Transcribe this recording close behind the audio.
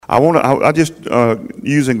I just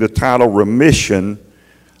using the title remission,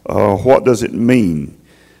 what does it mean?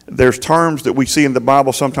 There's terms that we see in the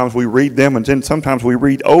Bible, sometimes we read them and then sometimes we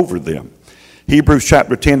read over them. Hebrews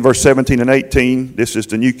chapter 10, verse 17 and 18, this is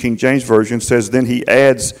the New King James Version, says, then he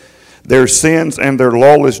adds, their sins and their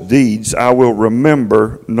lawless deeds I will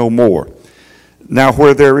remember no more. Now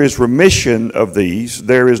where there is remission of these,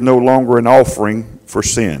 there is no longer an offering for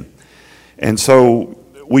sin. And so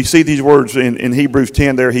we see these words in Hebrews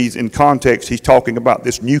 10 there, he's in context, he's talking about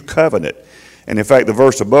this new covenant. And in fact, the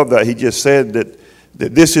verse above that, he just said that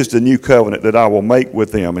this is the new covenant that I will make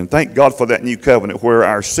with them. And thank God for that new covenant where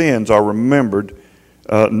our sins are remembered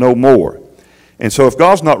no more. And so if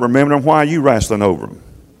God's not remembering them, why are you wrestling over them?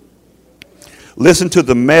 Listen to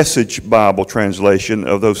the Message Bible translation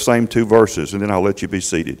of those same two verses, and then I'll let you be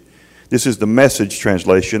seated. This is the Message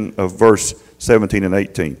translation of verse 17 and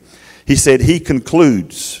 18. He said, he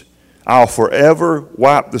concludes, I'll forever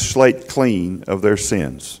wipe the slate clean of their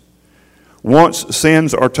sins. Once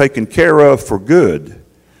sins are taken care of for good,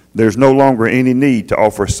 there's no longer any need to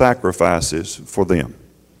offer sacrifices for them.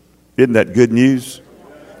 Isn't that good news?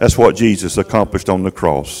 That's what Jesus accomplished on the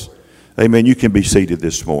cross. Amen. You can be seated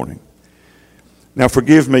this morning. Now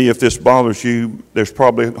forgive me if this bothers you. There's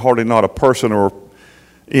probably hardly not a person or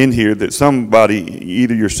in here that somebody,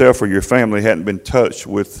 either yourself or your family, hadn't been touched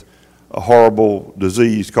with a horrible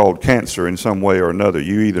disease called cancer in some way or another.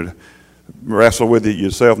 You either wrestle with it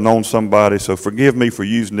yourself, known somebody, so forgive me for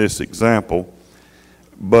using this example,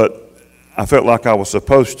 but I felt like I was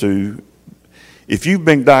supposed to. If you've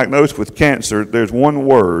been diagnosed with cancer, there's one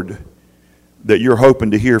word that you're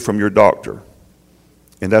hoping to hear from your doctor,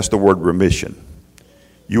 and that's the word remission.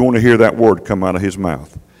 You want to hear that word come out of his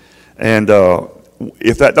mouth. And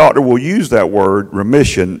if that doctor will use that word,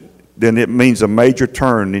 remission, then it means a major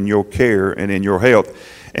turn in your care and in your health.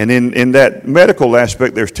 And in that medical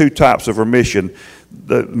aspect, there's two types of remission.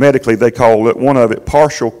 Medically, they call it, one of it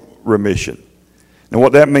partial remission. And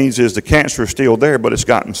what that means is the cancer is still there, but it's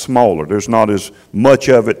gotten smaller. There's not as much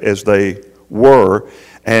of it as they were,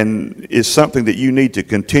 and it's something that you need to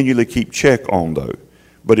continually keep check on, though.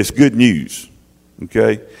 But it's good news,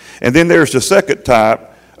 okay? And then there's the second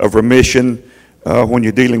type of remission when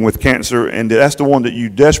you're dealing with cancer, and that's the one that you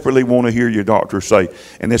desperately want to hear your doctor say,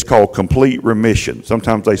 and it's called complete remission.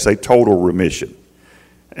 Sometimes they say total remission.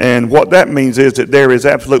 And what that means is that there is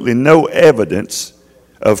absolutely no evidence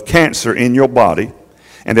of cancer in your body,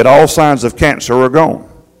 and that all signs of cancer are gone.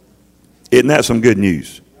 Isn't that some good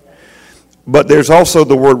news? But there's also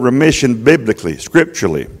the word remission biblically,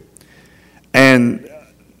 scripturally. And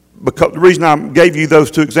because the reason I gave you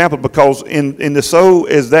those two examples, because in the soul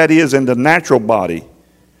as that is in the natural body,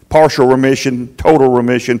 partial remission, total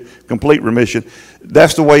remission, complete remission,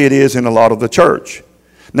 that's the way it is in a lot of the church.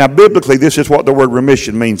 Now biblically, this is what the word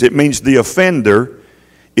remission means. It means the offender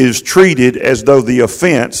is treated as though the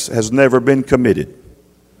offense has never been committed.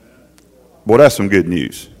 Boy, that's some good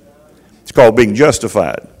news. It's called being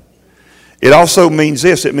justified. It also means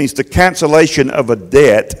this. It means the cancellation of a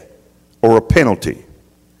debt or a penalty.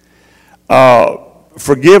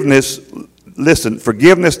 Forgiveness, listen,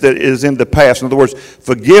 forgiveness that is in the past. In other words,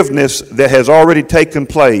 forgiveness that has already taken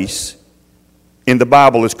place in the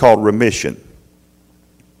Bible is called remission.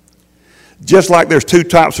 Just like there's two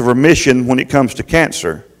types of remission when it comes to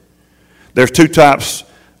cancer, there's two types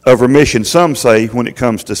of remission, some say, when it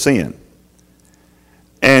comes to sin.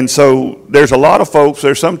 And so there's a lot of folks,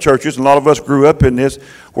 there's some churches, and a lot of us grew up in this,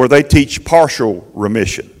 where they teach partial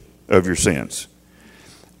remission of your sins.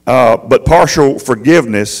 But partial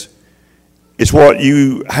forgiveness is what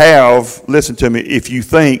you have, listen to me, if you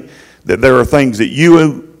think that there are things that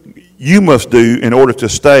you must do in order to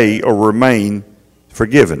stay or remain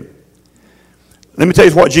forgiven. Let me tell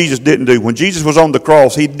you what Jesus didn't do. When Jesus was on the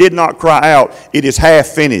cross, he did not cry out, "It is half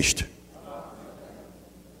finished."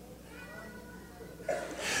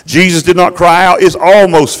 Jesus did not cry out, "It's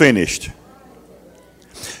almost finished."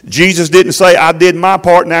 Jesus didn't say, "I did my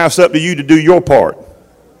part, now it's up to you to do your part."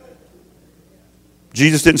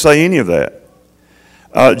 Jesus didn't say any of that.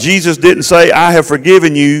 Jesus didn't say, "I have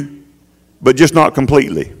forgiven you, but just not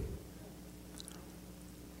completely."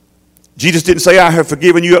 Jesus didn't say, "I have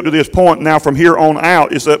forgiven you up to this point, now from here on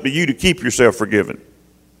out, it's up to you to keep yourself forgiven."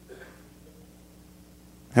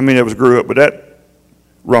 How many of us grew up with that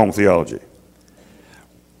wrong theology?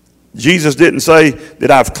 Jesus didn't say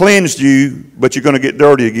that I've cleansed you, but you're going to get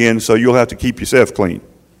dirty again, so you'll have to keep yourself clean.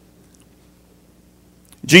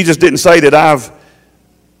 Jesus didn't say that I've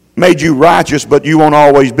made you righteous, but you won't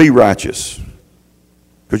always be righteous,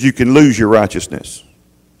 because you can lose your righteousness.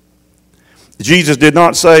 Jesus did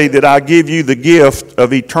not say that I give you the gift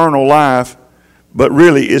of eternal life, But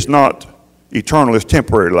really, it's not eternal, it's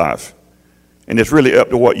temporary life. And it's really up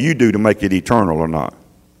to what you do to make it eternal or not.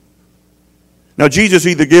 Now, Jesus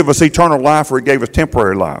either gave us eternal life or he gave us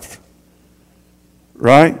temporary life.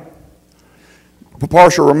 Right?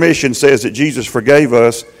 Partial remission says that Jesus forgave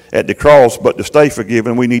us at the cross, but to stay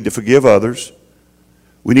forgiven, we need to forgive others.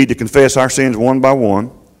 We need to confess our sins one by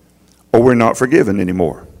one, or we're not forgiven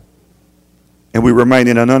anymore. And we remain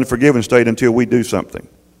in an unforgiven state until we do something.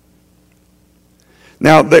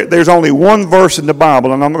 Now, there's only one verse in the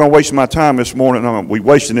Bible, and I'm not going to waste my time this morning. I'm going to be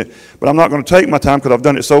wasting it, but I'm not going to take my time because I've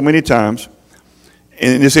done it so many times.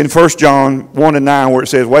 And it's in 1 John 1:9 where it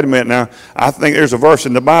says, wait a minute now, I think there's a verse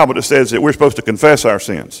in the Bible that says that we're supposed to confess our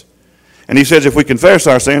sins. And he says if we confess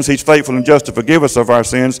our sins, he's faithful and just to forgive us of our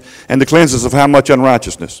sins and to cleanse us of how much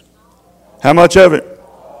unrighteousness? How much of it?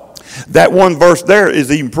 That one verse there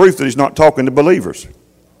is even proof that he's not talking to believers.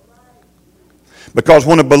 Because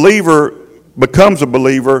when a believer becomes a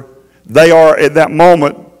believer, they are at that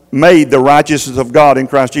moment made the righteousness of God in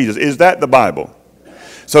Christ Jesus. Is that the Bible?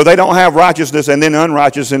 So they don't have righteousness and then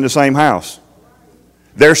unrighteousness in the same house.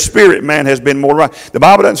 Their spirit man has been more right. The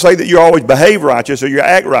Bible doesn't say that you always behave righteous or you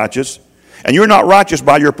act righteous. And you're not righteous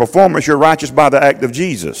by your performance. You're righteous by the act of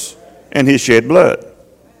Jesus and his shed blood.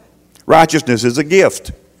 Righteousness is a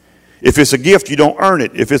gift. If it's a gift, you don't earn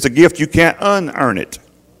it. If it's a gift, you can't unearn it.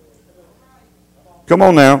 Come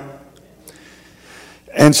on now.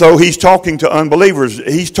 And so he's talking to unbelievers.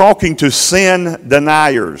 He's talking to sin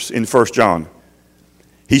deniers in 1 John.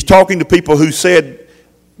 He's talking to people who said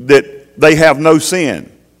that they have no sin.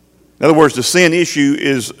 In other words, the sin issue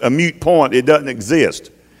is a moot point. It doesn't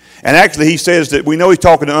exist. And actually he says that we know he's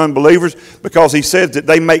talking to unbelievers because he says that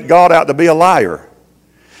they make God out to be a liar.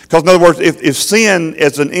 Because in other words, if sin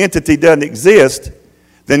as an entity doesn't exist,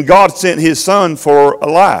 then God sent his son for a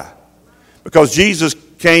lie. Because Jesus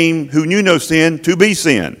came who knew no sin to be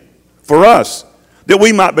sin for us, that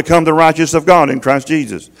we might become the righteousness of God in Christ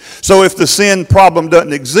Jesus. So if the sin problem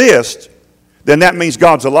doesn't exist, then that means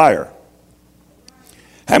God's a liar.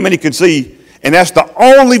 How many can see? And that's the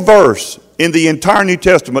only verse in the entire New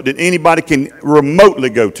Testament that anybody can remotely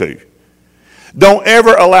go to. Don't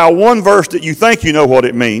ever allow one verse that you think you know what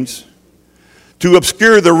it means to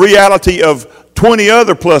obscure the reality of 20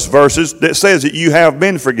 other plus verses that says that you have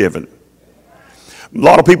been forgiven. A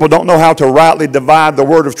lot of people don't know how to rightly divide the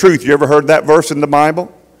word of truth. You ever heard that verse in the Bible?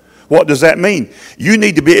 What does that mean? You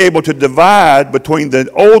need to be able to divide between the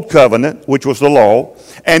old covenant, which was the law,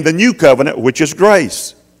 and the new covenant, which is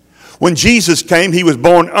grace. When Jesus came, he was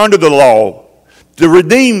born under the law to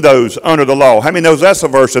redeem those under the law. How many knows that's a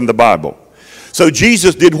verse in the Bible? So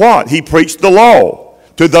Jesus did what? He preached the law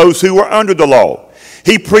to those who were under the law.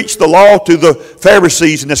 He preached the law to the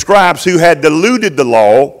Pharisees and the scribes who had diluted the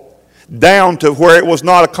law down to where it was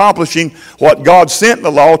not accomplishing what God sent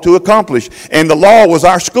the law to accomplish. And the law was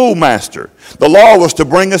our schoolmaster. The law was to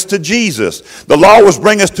bring us to Jesus. The law was to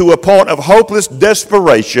bring us to a point of hopeless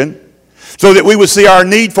desperation so that we would see our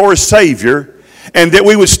need for a Savior and that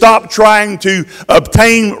we would stop trying to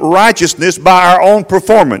obtain righteousness by our own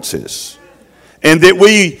performances. And that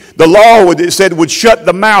the law, it said, would shut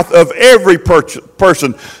the mouth of every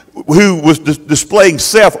person who was displaying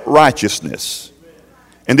self-righteousness.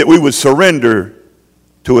 And that we would surrender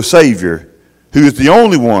to a Savior who is the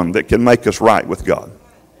only one that can make us right with God.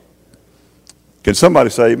 Can somebody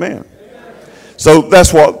say amen? So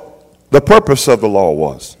that's what the purpose of the law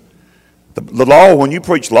was. The law, when you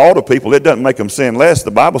preach law to people, it doesn't make them sin less.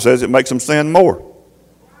 The Bible says it makes them sin more.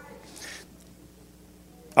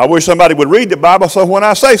 I wish somebody would read the Bible so when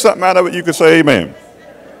I say something out of it, you can say amen.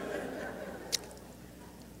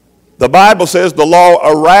 The Bible says the law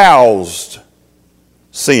aroused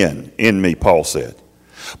sin in me, Paul said.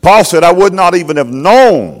 Paul said, I would not even have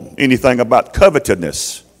known anything about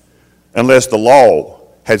covetousness unless the law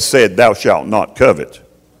had said, thou shalt not covet.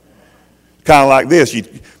 Kind of like this. You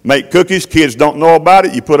make cookies, kids don't know about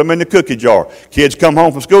it, you put them in the cookie jar. Kids come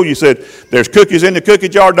home from school, you said, there's cookies in the cookie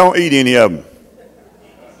jar, don't eat any of them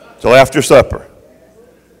till after supper.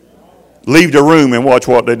 Leave the room and watch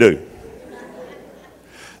what they do.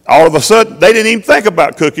 All of a sudden, they didn't even think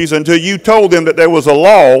about cookies until you told them that there was a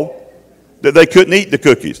law that they couldn't eat the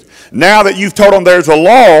cookies. Now that you've told them there's a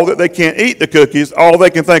law that they can't eat the cookies, all they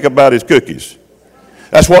can think about is cookies.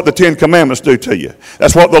 That's what the 10 Commandments do to you.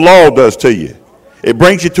 That's what the law does to you. It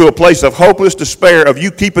brings you to a place of hopeless despair of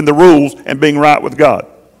you keeping the rules and being right with God.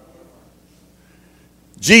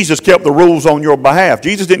 Jesus kept the rules on your behalf.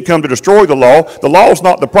 Jesus didn't come to destroy the law. The law is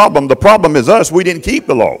not the problem. The problem is us. We didn't keep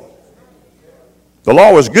the law. The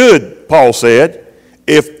law is good, Paul said,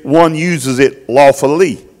 if one uses it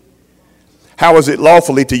lawfully. How is it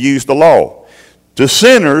lawfully to use the law? To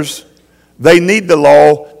sinners, they need the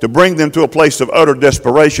law to bring them to a place of utter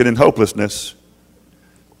desperation and hopelessness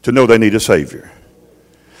to know they need a Savior.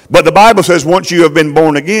 But the Bible says once you have been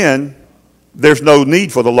born again, there's no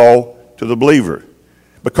need for the law to the believer.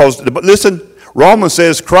 Because, listen, Romans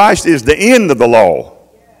says Christ is the end of the law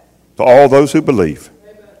to all those who believe.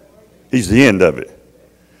 He's the end of it.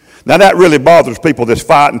 Now that really bothers people that's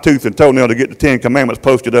fighting tooth and toenail to get the Ten Commandments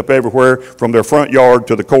posted up everywhere from their front yard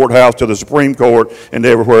to the courthouse to the Supreme Court and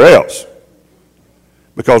everywhere else.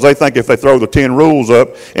 Because they think if they throw the 10 rules up,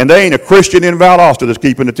 and there ain't a Christian in Valdosta that's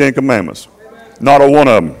keeping the 10 Commandments. Not a one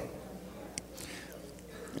of them.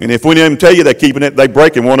 And if we didn't tell you they're keeping it, they're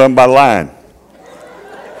breaking one of them by lying.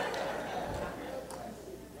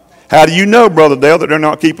 How do you know, Brother Dale, that they're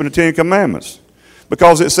not keeping the 10 Commandments?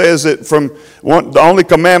 Because it says that the only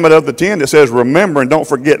commandment of the 10 that says remember and don't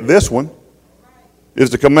forget this one is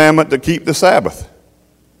the commandment to keep the Sabbath.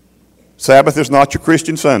 Sabbath is not your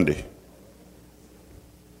Christian Sunday.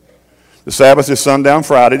 The Sabbath is sundown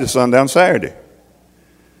Friday to sundown Saturday.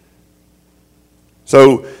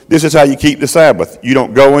 So this is how you keep the Sabbath. You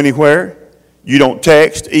don't go anywhere. You don't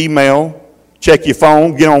text, email, check your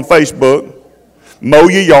phone, get on Facebook, mow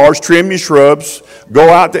your yards, trim your shrubs, go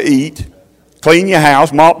out to eat, clean your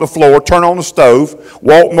house, mop the floor, turn on the stove,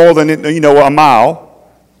 walk more than a mile.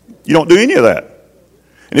 You don't do any of that.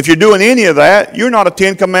 And if you're doing any of that, you're not a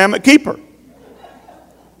 10 Commandment keeper.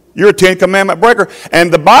 You're a 10 Commandment breaker.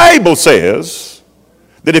 And the Bible says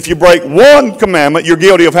that if you break one commandment, you're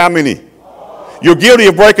guilty of how many? You're guilty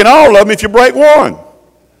of breaking all of them if you break one.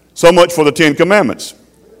 So much for the 10 Commandments.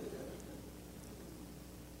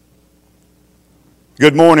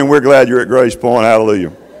 Good morning. We're glad you're at Grace Point.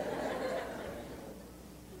 Hallelujah.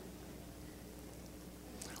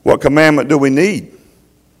 What commandment do we need?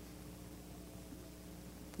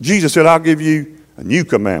 Jesus said, I'll give you a new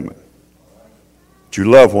commandment. That you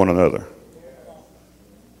love one another.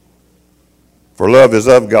 For love is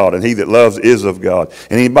of God, and he that loves is of God.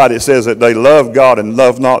 And anybody that says that they love God and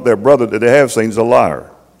love not their brother that they have seen is a liar.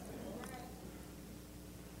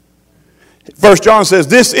 1 John says,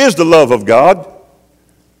 this is the love of God,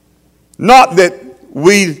 not that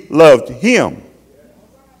we loved him,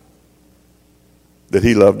 that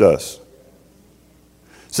he loved us.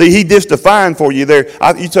 See, he just defined for you there.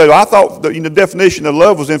 You say, I thought the definition of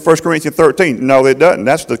love was in 1 Corinthians 13. No, it doesn't.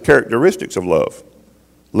 That's the characteristics of love.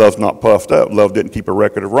 Love's not puffed up. Love didn't keep a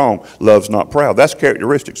record of wrong. Love's not proud. That's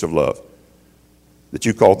characteristics of love that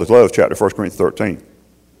you call the love chapter, 1 Corinthians 13.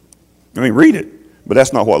 I mean, read it. But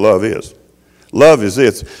that's not what love is. Love is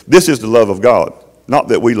this. This is the love of God. Not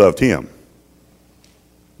that we loved him,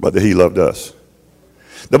 but that he loved us.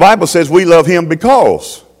 The Bible says we love him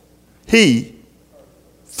because he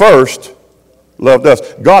first loved us.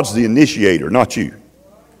 God's the initiator, not you.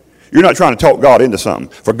 You're not trying to talk God into something.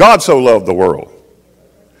 For God so loved the world.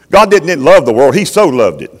 God didn't love the world. He so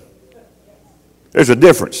loved it. There's a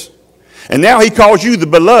difference. And now he calls you the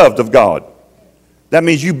beloved of God. That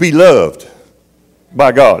means you be loved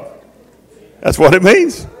by God. That's what it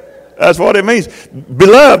means. That's what it means.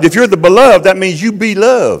 Beloved, if you're the beloved, that means you be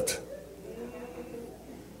loved.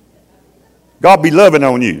 God be loving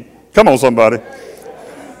on you. Come on, somebody.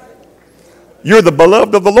 You're the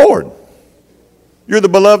beloved of the Lord. You're the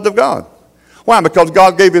beloved of God. Why? Because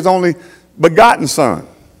God gave his only begotten Son.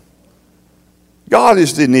 God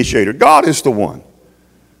is the initiator. God is the one.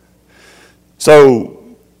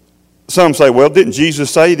 So some say, well, didn't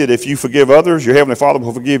Jesus say that if you forgive others, your Heavenly Father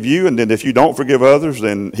will forgive you, and then if you don't forgive others,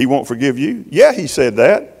 then he won't forgive you? Yeah, he said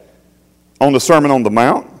that on the Sermon on the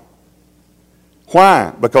Mount.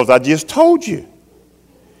 Why? Because I just told you.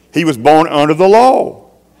 He was born under the law.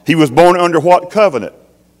 He was born under what covenant?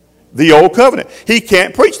 The old covenant. He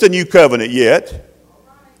can't preach the new covenant yet,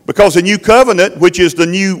 because the new covenant, which is the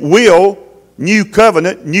new will, new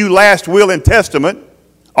covenant, new last will and testament,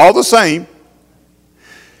 all the same.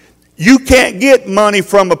 You can't get money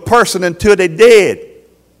from a person until they're dead.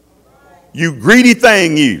 You greedy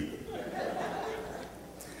thing, you.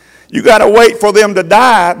 You got to wait for them to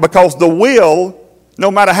die, because the will, no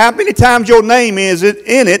matter how many times your name is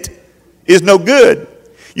in it, is no good.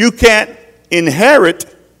 You can't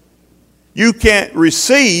inherit, you can't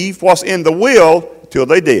receive what's in the will till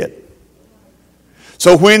they're dead.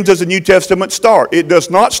 So when does the New Testament start? It does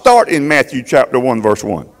not start in Matthew chapter 1, verse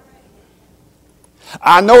 1.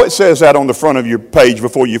 I know it says that on the front of your page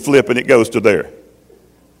before you flip and it goes to there.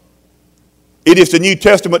 It is the New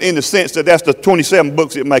Testament in the sense that that's the 27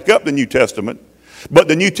 books that make up the New Testament. But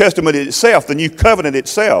the New Testament itself, the New Covenant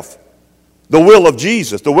itself, the will of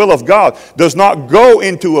Jesus, the will of God, does not go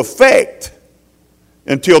into effect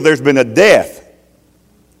until there's been a death,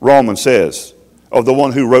 Romans says, of the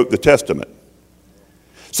one who wrote the testament.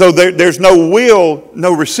 So there's no will,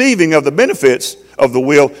 no receiving of the benefits of the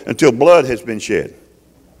will until blood has been shed.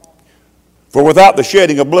 For without the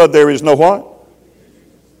shedding of blood there is no what?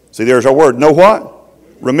 See, there's our word. No what?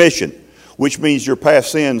 Remission. Which means your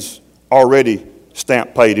past sins already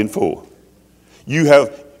stamped, paid in full. You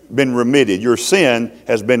have been remitted. Your sin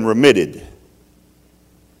has been remitted.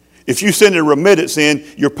 If you sin a remitted sin,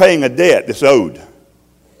 you're paying a debt that's owed.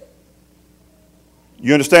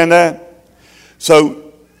 You understand that?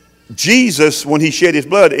 So Jesus, when he shed his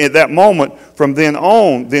blood, at that moment, from then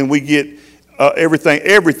on, then we get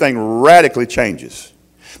everything radically changes.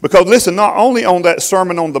 Because listen, not only on that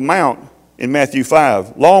Sermon on the Mount in Matthew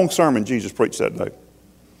 5, long sermon Jesus preached that day.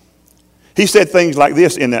 He said things like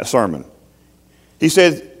this in that sermon. He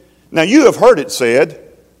said, now you have heard it said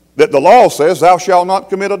that the law says thou shalt not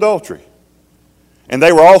commit adultery. And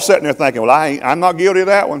they were all sitting there thinking, well, I'm not guilty of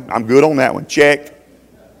that one. I'm good on that one. Check.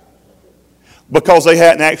 Because they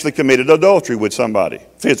hadn't actually committed adultery with somebody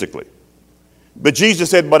physically. But Jesus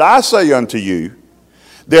said, but I say unto you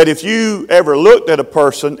that if you ever looked at a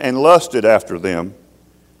person and lusted after them,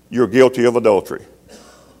 you're guilty of adultery.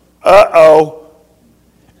 Uh-oh.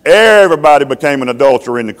 Everybody became an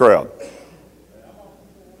adulterer in the crowd.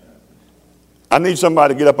 I need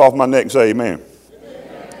somebody to get up off my neck and say amen.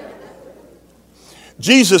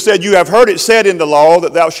 Jesus said, you have heard it said in the law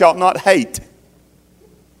that thou shalt not hate.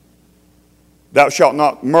 Thou shalt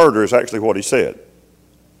not murder is actually what he said.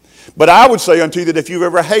 But I would say unto you that if you've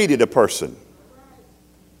ever hated a person,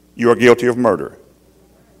 you are guilty of murder.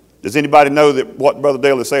 Does anybody know that what Brother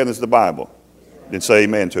Dale is saying is the Bible? Then say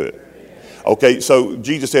amen to it. Okay, so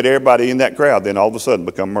Jesus said everybody in that crowd then all of a sudden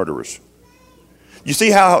become murderers. You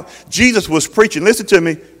see how Jesus was preaching. Listen to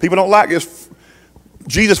me. People don't like this.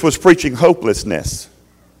 Jesus was preaching hopelessness.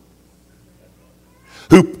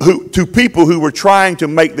 To people who were trying to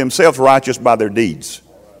make themselves righteous by their deeds.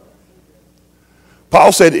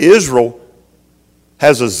 Paul said Israel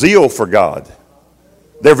has a zeal for God.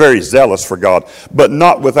 They're very zealous for God, but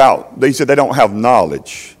not without, they said they don't have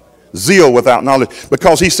knowledge. Zeal without knowledge.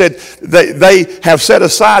 Because he said they have set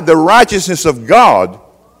aside the righteousness of God,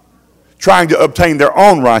 trying to obtain their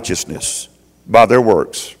own righteousness by their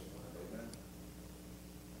works.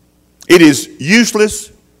 It is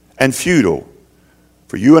useless and futile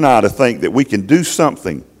for you and I to think that we can do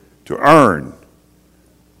something to earn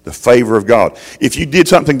the favor of God. If you did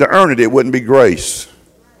something to earn it, it wouldn't be grace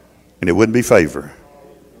and it wouldn't be favor.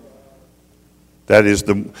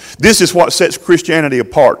 This is what sets Christianity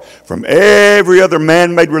apart from every other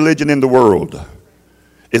man-made religion in the world.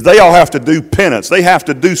 Is they all have to do penance. They have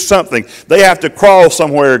to do something. They have to crawl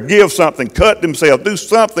somewhere, give something, cut themselves, do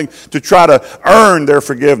something to try to earn their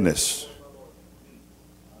forgiveness.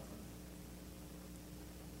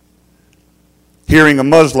 Hearing a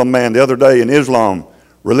Muslim man the other day in Islam,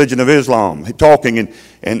 religion of Islam, talking and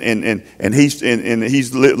he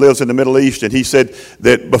lives in the Middle East, and he said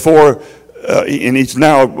that before, and he's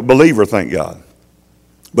now a believer, thank God.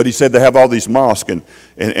 But he said they have all these mosques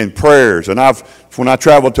and prayers. And when I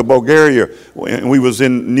traveled to Bulgaria, and we was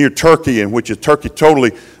near Turkey, and which is Turkey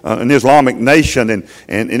totally an Islamic nation,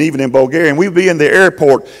 and even in Bulgaria, and we'd be in the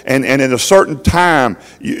airport, and at a certain time,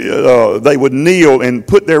 they would kneel and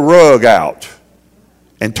put their rug out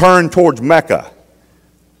and turn towards Mecca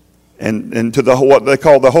and to what they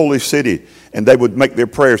call the holy city, and they would make their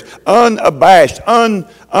prayers unabashed,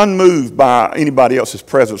 unmoved by anybody else's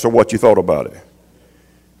presence or what you thought about it.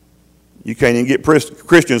 You can't even get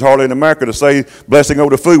Christians hardly in America to say blessing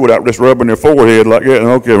over the food without just rubbing their forehead like that.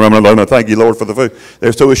 Okay, thank you, Lord, for the food.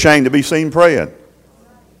 They're so ashamed to be seen praying.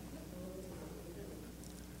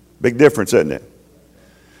 Big difference, isn't it?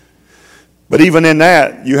 But even in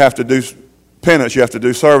that, you have to do penance, you have to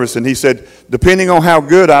do service. And he said, depending on how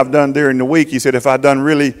good I've done during the week, he said, if I'd done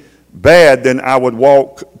really bad, then I would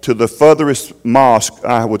walk to the furthest mosque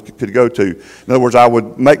I could go to. In other words, I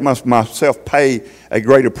would make myself pay a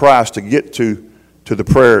greater price to get to the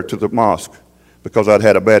prayer, to the mosque, because I'd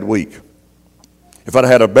had a bad week. If I'd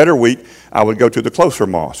had a better week, I would go to the closer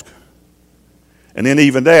mosque. And then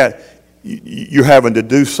even that, you're having to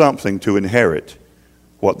do something to inherit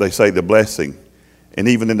what they say the blessing. And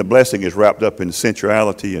even in the blessing is wrapped up in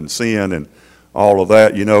sensuality and sin and all of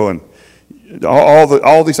that, and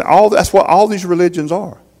that's what all these religions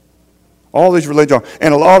are. All these religions are.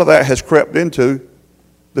 And a lot of that has crept into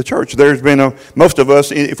the church. There's been most of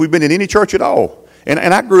us, if we've been in any church at all, and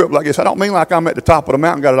I grew up like this. I don't mean like I'm at the top of the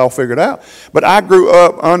mountain, got it all figured out. But I grew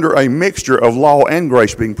up under a mixture of law and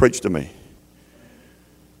grace being preached to me.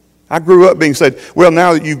 I grew up being said, well,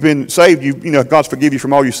 now that you've been saved, God's forgive you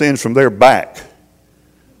from all your sins from there back.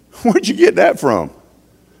 Where'd you get that from?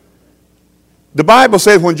 The Bible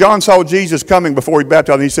says when John saw Jesus coming before he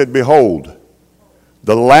baptized, he said, behold,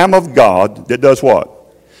 the Lamb of God that does what?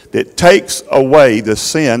 That takes away the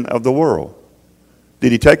sin of the world.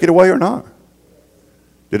 Did he take it away or not?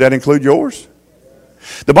 Did that include yours?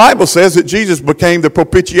 The Bible says that Jesus became the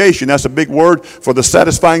propitiation. That's a big word for the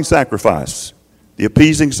satisfying sacrifice, the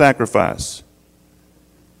appeasing sacrifice.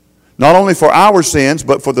 Not only for our sins,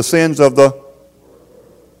 but for the sins of the...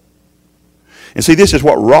 And see, this is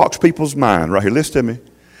what rocks people's mind right here. Listen to me.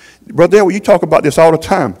 Brother Dale, you talk about this all the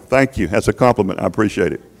time. Thank you. That's a compliment. I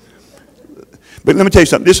appreciate it. But let me tell you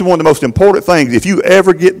something. This is one of the most important things. If you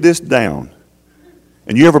ever get this down,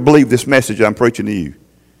 and you ever believe this message I'm preaching to you,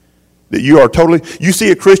 that you are totally... You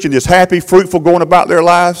see a Christian that's happy, fruitful, going about their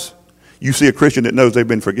lives. You see a Christian that knows they've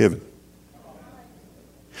been forgiven.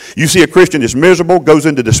 You see a Christian that's miserable, goes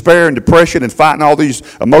into despair and depression and fighting all these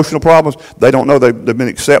emotional problems. They don't know they've been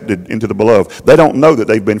accepted into the beloved. They don't know that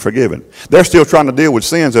they've been forgiven. They're still trying to deal with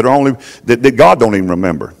sins that are only that God don't even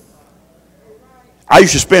remember. I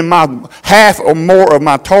used to spend my half or more of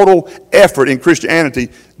my total effort in Christianity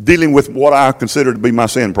dealing with what I consider to be my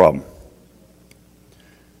sin problem.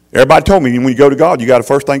 Everybody told me when you go to God, the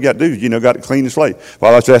first thing you got to do is, got to clean the slate.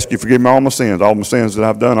 Father, I just ask you to forgive me all my sins that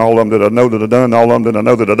I've done, all of them that I know that I've done, all of them that I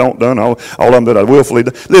know that I don't done, all of them that I willfully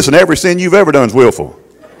done. Listen, every sin you've ever done is willful.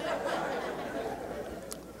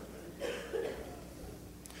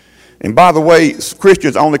 And by the way,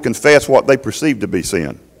 Christians only confess what they perceive to be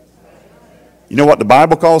sin. You know what the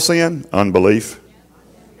Bible calls sin? Unbelief.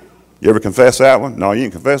 You ever confess that one? No, you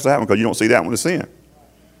didn't confess that one because you don't see that one as sin.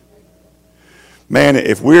 Man,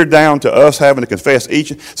 if we're down to us having to confess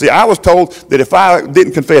each... See, I was told that if I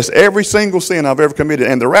didn't confess every single sin I've ever committed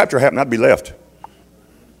and the rapture happened, I'd be left.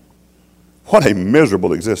 What a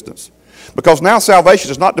miserable existence. Because now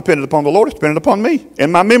salvation is not dependent upon the Lord, it's dependent upon me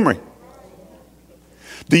and my memory.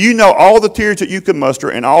 Do you know all the tears that you can muster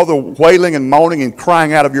and all the wailing and moaning and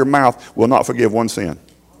crying out of your mouth will not forgive one sin?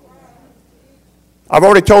 I've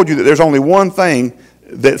already told you that there's only one thing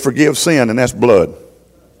that forgives sin, and that's blood.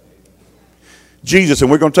 Jesus, and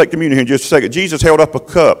we're going to take communion here in just a second. Jesus held up a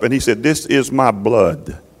cup and he said, this is my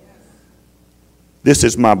blood. This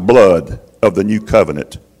is my blood of the new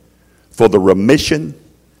covenant for the remission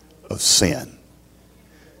of sin.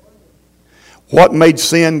 What made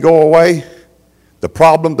sin go away? The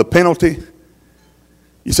problem, the penalty.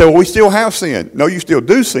 You say, well, we still have sin. No, you still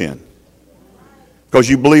do sin because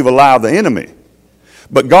you believe a lie of the enemy.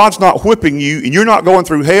 But God's not whipping you, and you're not going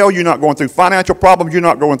through hell, you're not going through financial problems, you're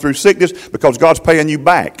not going through sickness because God's paying you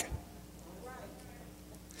back.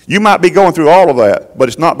 You might be going through all of that, but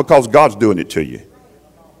it's not because God's doing it to you.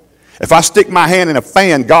 If I stick my hand in a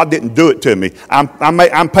fan, God didn't do it to me.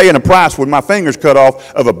 I'm paying a price with my fingers cut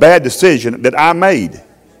off of a bad decision that I made.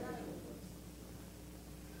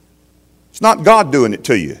 It's not God doing it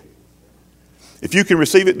to you. If you can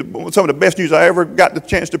receive it, some of the best news I ever got the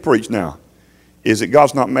chance to preach now is that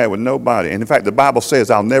God's not mad with nobody. And in fact, the Bible says,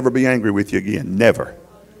 I'll never be angry with you again. Never.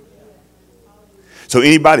 So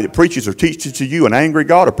anybody that preaches or teaches to you an angry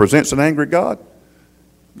God or presents an angry God,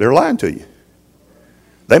 they're lying to you.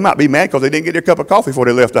 They might be mad because they didn't get their cup of coffee before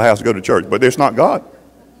they left the house to go to church, but it's not God.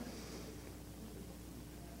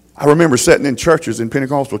 I remember sitting in churches, in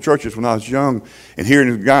Pentecostal churches when I was young and hearing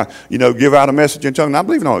a guy, give out a message in tongue. And I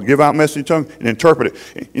believe in all it. Give out a message in tongue and interpret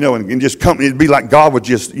it. And just come, it'd be like God would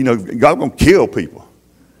just, God was going to kill people.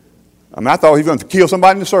 I thought he was going to kill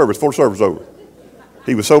somebody in the service before the service was over.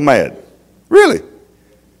 He was so mad. Really.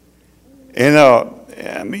 And,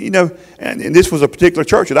 and this was a particular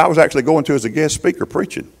church that I was actually going to as a guest speaker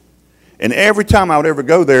preaching. And every time I would ever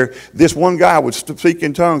go there, this one guy would speak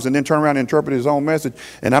in tongues and then turn around and interpret his own message.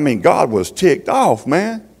 And God was ticked off,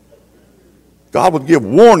 man. God would give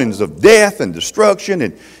warnings of death and destruction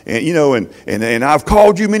and I've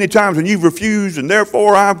called you many times and you've refused and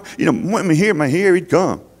therefore here he'd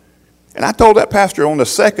come. And I told that pastor on the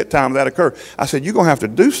second time that occurred, I said, you're going to have to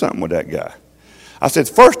do something with that guy. I said,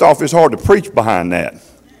 first off, it's hard to preach behind that.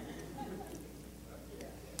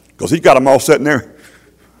 Because he's got them all sitting there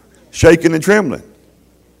shaking and trembling.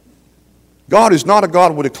 God is not a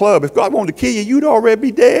God with a club. If God wanted to kill you, you'd already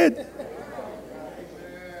be dead.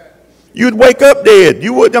 You'd wake up dead.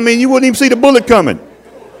 You wouldn't even see the bullet coming.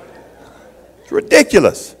 It's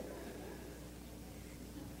ridiculous.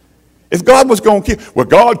 If God was going to kill,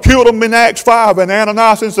 God killed them in Acts 5 and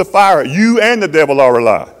Ananias and Sapphira. You and the devil are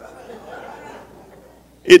alive.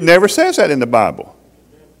 It never says that in the Bible.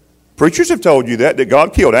 Preachers have told you that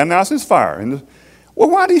God killed Ananias and Sapphira. Well,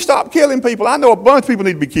 why did he stop killing people? I know a bunch of people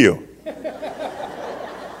need to be killed.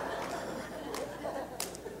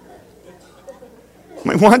 I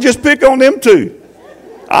mean, why just pick on them two?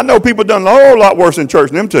 I know people done a whole lot worse in church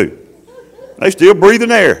than them two. They still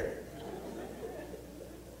breathing air.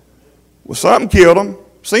 Well, something killed them.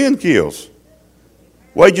 Sin kills.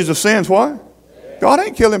 Wages of sin's what? God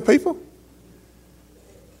ain't killing people.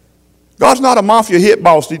 God's not a mafia hit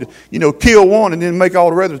boss to, kill one and then make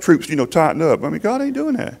all the other troops, tighten up. I mean, God ain't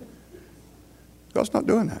doing that. God's not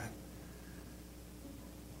doing that.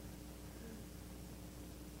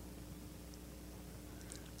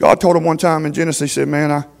 God told him one time in Genesis, he said,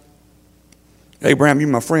 man, Abraham, you're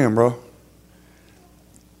my friend, bro.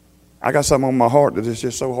 I got something on my heart that is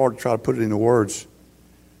just so hard to try to put it into words.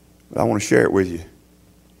 But I want to share it with you.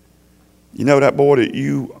 You know that boy that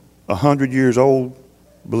you, 100 years old,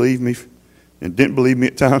 believe me, and didn't believe me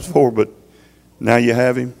at times before, but now you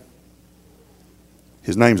have him?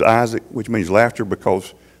 His name's Isaac, which means laughter,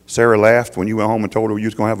 because Sarah laughed when you went home and told her you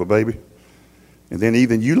was going to have a baby. And then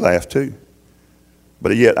even you laughed too.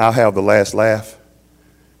 But yet I'll have the last laugh.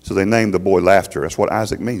 So they named the boy Laughter. That's what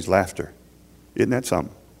Isaac means, laughter. Isn't that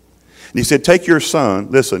something? And he said, take your son,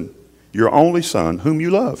 listen, your only son, whom you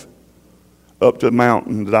love, up to the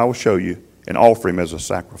mountain that I will show you, and offer him as a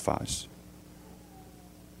sacrifice.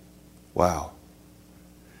 Wow.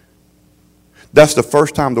 That's the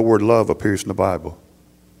first time the word love appears in the Bible.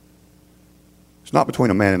 It's not between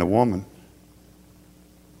a man and a woman.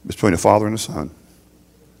 It's between a father and a son.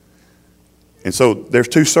 And so there's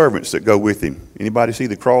two servants that go with him. Anybody see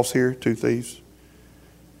the cross here? Two thieves.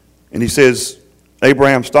 And he says,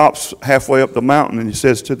 Abraham stops halfway up the mountain and he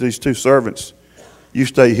says to these two servants, you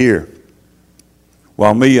stay here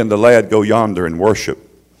while me and the lad go yonder and worship.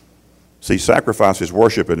 See, sacrifice is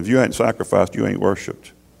worship, and if you ain't sacrificed, you ain't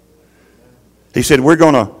worshiped. He said, we're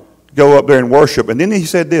going to go up there and worship. And then he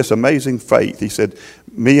said this, amazing faith. He said,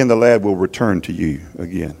 me and the lad will return to you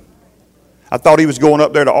again. I thought he was going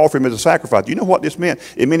up there to offer him as a sacrifice. You know what this meant?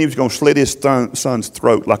 It meant he was going to slit his son's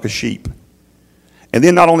throat like a sheep. And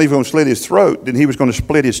then not only was he going to slit his throat, then he was going to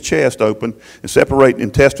split his chest open and separate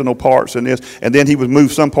intestinal parts and this. And then he would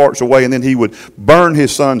move some parts away, and then he would burn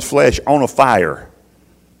his son's flesh on a fire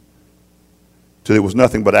till it was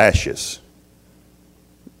nothing but ashes.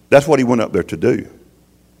 That's what he went up there to do.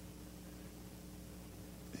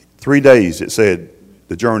 3 days, it said,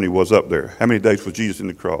 the journey was up there. How many days was Jesus in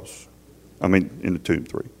the cross? In the tomb,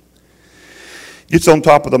 3. Gets on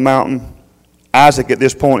top of the mountain. Isaac at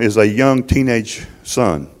this point is a young teenage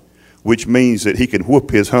son, which means that he can whoop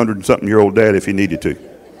his 100-something-year-old dad if he needed to.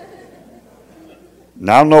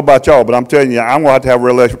 Now, I don't know about y'all, but I'm telling you, I'm going to have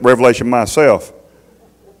a revelation myself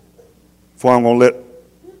before I'm going to let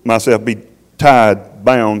myself be tied,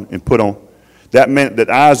 bound, and put on. That meant that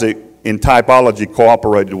Isaac, in typology,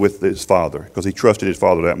 cooperated with his father because he trusted his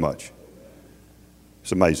father that much.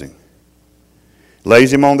 It's amazing.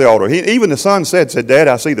 Lays him on the altar. Even the son said, Dad,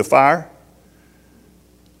 I see the fire.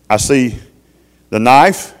 I see the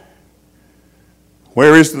knife.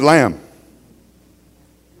 Where is the lamb?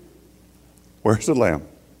 Where's the lamb?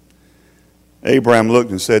 Abraham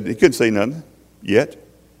looked and said, he couldn't see nothing yet.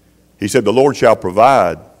 He said, the Lord shall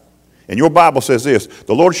provide. And your Bible says this,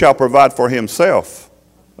 the Lord shall provide for himself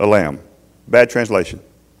a lamb. Bad translation.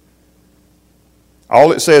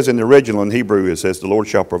 All it says in the original in Hebrew, it says, the Lord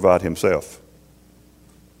shall provide himself.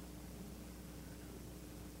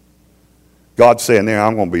 God's saying there,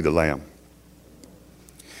 I'm going to be the lamb.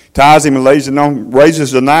 Ties him and lays it on,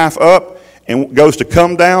 raises the knife up, and goes to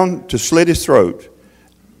come down to slit his throat.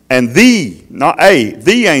 And the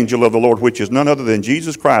angel of the Lord, which is none other than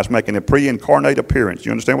Jesus Christ, making a pre-incarnate appearance.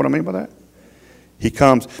 You understand what I mean by that? He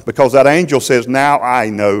comes because that angel says, now I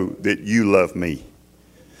know that you love me.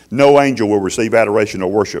 No angel will receive adoration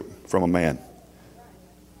or worship from a man.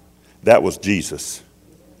 That was Jesus,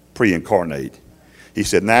 pre-incarnate. He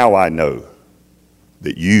said, now I know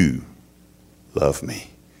that you love me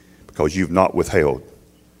because you've not withheld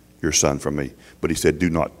your son from me. But he said, do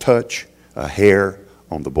not touch a hair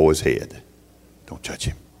on the boy's head. Don't touch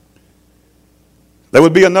him. There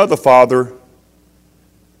would be another father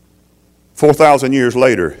 4,000 years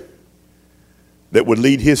later that would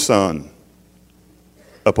lead his son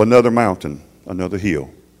up another mountain, another hill.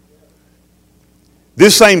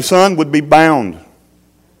 This same son would be bound.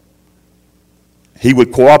 He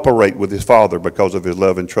would cooperate with his father because of his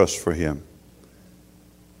love and trust for him.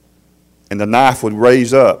 And the knife would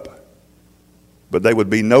raise up, but there would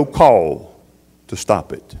be no call to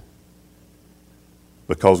stop it.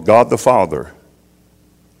 Because God the Father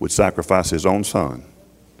would sacrifice his own son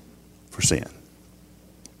for sin.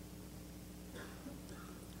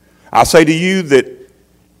 I say to you that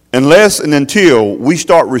unless and until we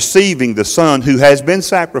start receiving the Son who has been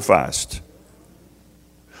sacrificed,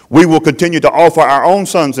 We will continue to offer our own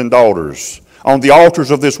sons and daughters on the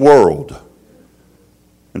altars of this world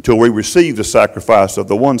until we receive the sacrifice of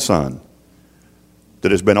the one Son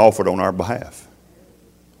that has been offered on our behalf.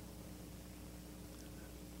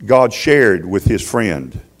 God shared with his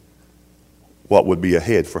friend what would be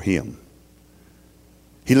ahead for him.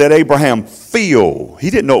 He let Abraham feel. He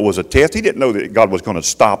didn't know it was a test. He didn't know that God was going to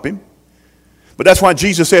stop him. But that's why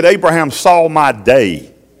Jesus said, Abraham saw my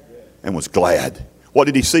day and was glad. What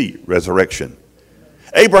did he see? Resurrection.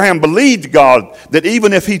 Abraham believed God that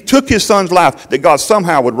even if he took his son's life, that God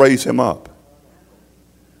somehow would raise him up.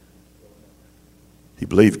 He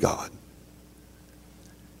believed God.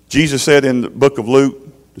 Jesus said in the book of Luke,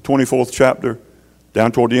 the 24th chapter,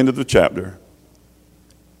 down toward the end of the chapter,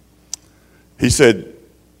 he said,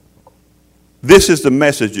 this is the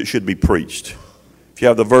message that should be preached. If you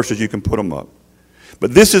have the verses, you can put them up.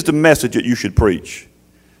 But this is the message that you should preach.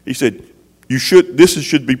 He said, this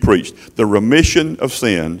should be preached, the remission of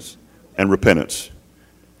sins and repentance.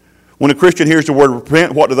 When a Christian hears the word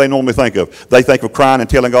repent, what do they normally think of? They think of crying and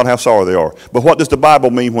telling God how sorry they are. But what does the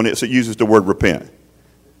Bible mean when it uses the word repent?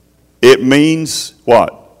 It means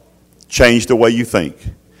what? Change the way you think.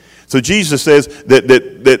 So Jesus says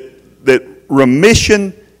that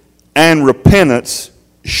remission and repentance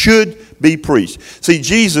should be preached. See,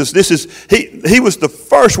 Jesus, he was the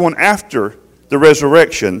first one after the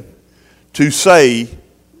resurrection to say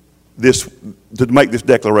this, to make this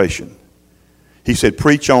declaration. He said,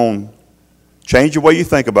 preach on, change the way you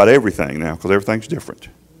think about everything now, because everything's different.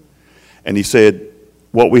 And he said,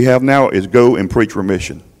 what we have now is go and preach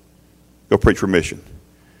remission. Go preach remission.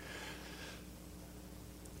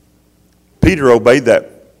 Peter obeyed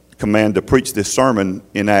that command to preach this sermon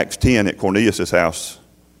in Acts 10 at Cornelius' house.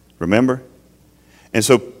 Remember? And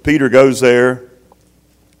so Peter goes there.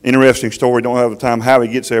 Interesting story. Don't have the time how he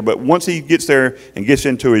gets there. But once he gets there and gets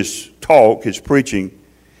into his talk, his preaching,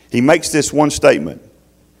 he makes this one statement.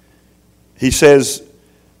 He says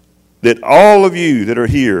that all of you that are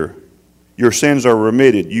here, your sins are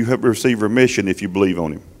remitted. You have received remission if you believe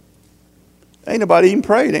on him. Ain't nobody even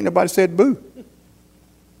prayed. Ain't nobody said boo.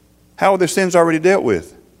 How are their sins already dealt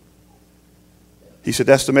with? He said,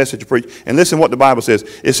 that's the message to preach. And listen what the Bible says.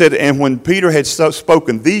 It said, and when Peter had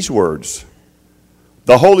spoken these words,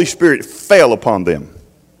 the Holy Spirit fell upon them.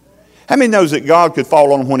 How many knows that God could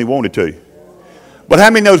fall on them when he wanted to? But how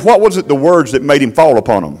many knows what was it the words that made him fall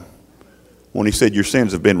upon them? When he said, your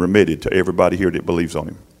sins have been remitted to everybody here that believes on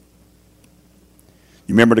him.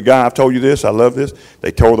 You remember the guy, I've told you this, I love this.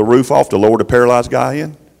 They tore the roof off to lower the paralyzed guy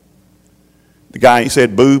in. The guy ain't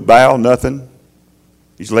said boo, bow, nothing.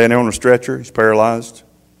 He's laying there on a stretcher. He's paralyzed.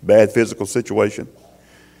 Bad physical situation.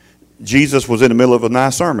 Jesus was in the middle of a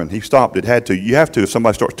nice sermon. He stopped it. Had to. You have to. If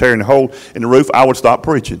somebody starts tearing a hole in the roof, I would stop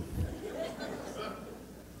preaching.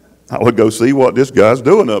 I would go see what this guy's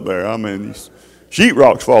doing up there. I mean,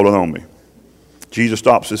 sheetrock's falling on me. Jesus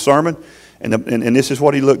stops his sermon, and this is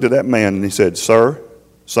what he looked at that man, and he said, sir,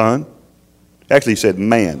 son. Actually, he said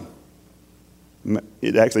man.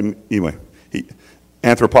 It actually, anyway,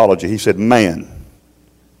 anthropology. He said man.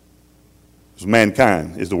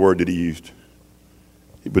 Mankind is the word that he used.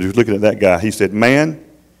 But he was looking at that guy. He said, man,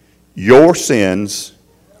 your sins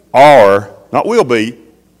are, not will be,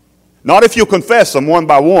 not if you'll confess them one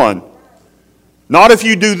by one, not if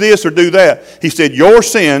you do this or do that. He said, your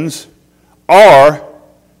sins are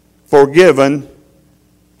forgiven. In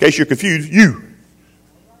case you're confused, you.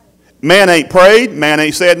 Man ain't prayed, man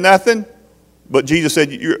ain't said nothing, but Jesus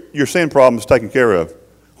said, your sin problem is taken care of.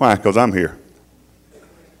 Why? Because I'm here.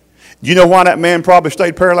 Do you know why that man probably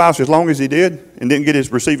stayed paralyzed as long as he did and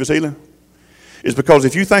didn't receive his healing? It's because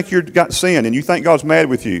if you think you've got sin and you think God's mad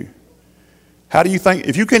with you, how do you think,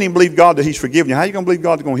 if you can't even believe God that he's forgiven you, how are you going to believe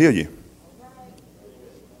God's going to heal you?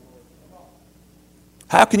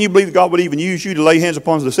 How can you believe that God would even use you to lay hands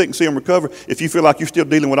upon the sick and see them recover if you feel like you're still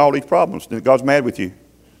dealing with all these problems and God's mad with you?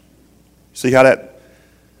 See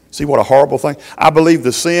what a horrible thing. I believe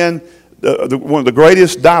the sin, one of the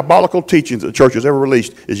greatest diabolical teachings that the church has ever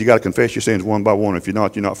released is you got to confess your sins one by one. If you're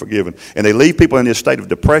not forgiven. And they leave people in this state of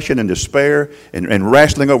depression and despair and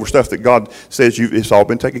wrestling over stuff that God says it's all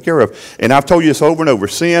been taken care of. And I've told you this over and over.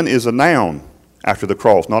 Sin is a noun after the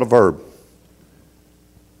cross, not a verb.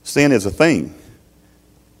 Sin is a thing.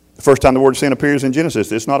 The first time the word sin appears in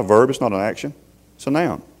Genesis, it's not a verb, it's not an action. It's a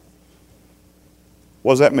noun.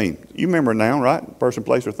 What does that mean? You remember a noun, right? Person,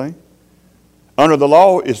 place, or thing. Under the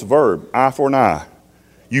law, it's a verb, eye for an eye.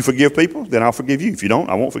 You forgive people, then I'll forgive you. If you don't,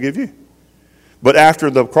 I won't forgive you. But after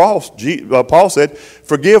the cross, Paul said,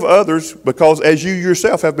 forgive others because as you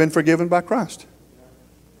yourself have been forgiven by Christ.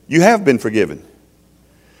 You have been forgiven.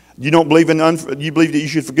 You don't believe you believe that you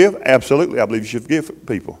should forgive? Absolutely, I believe you should forgive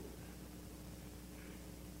people.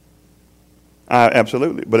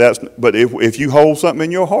 Absolutely, but if you hold something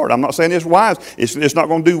in your heart, I'm not saying it's wise. It's not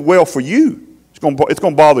going to do well for you. It's going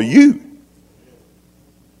to bother you.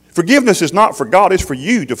 Forgiveness is not for God. It's for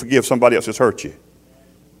you to forgive somebody else that's hurt you.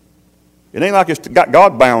 It ain't like it's got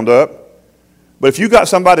God bound up. But if you got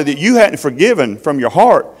somebody that you hadn't forgiven from your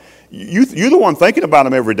heart, you're the one thinking about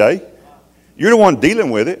them every day. You're the one dealing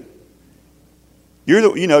with it. You're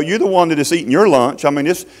the one that is eating your lunch. I mean,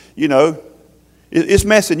 it's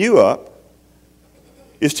messing you up.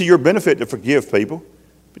 It's to your benefit to forgive people,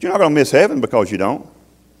 but you're not going to miss heaven because you don't.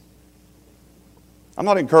 I'm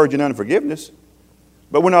not encouraging unforgiveness,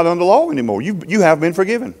 but we're not under law anymore. You have been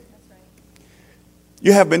forgiven.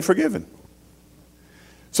 You have been forgiven.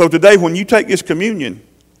 So today, when you take this communion,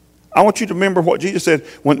 I want you to remember what Jesus said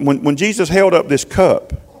when Jesus held up this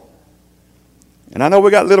cup. And I know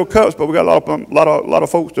we got little cups, but we got a lot of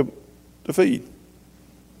folks to feed.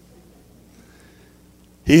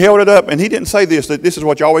 He held it up, and he didn't say this. This is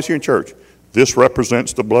what you always hear in church. This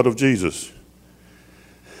represents the blood of Jesus.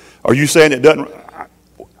 Are you saying it doesn't?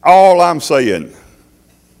 All I'm saying,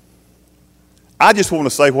 I just want to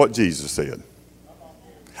say what Jesus said.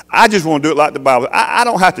 I just want to do it like the Bible. I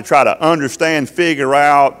don't have to try to understand, figure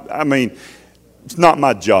out. I mean, it's not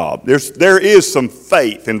my job. There is some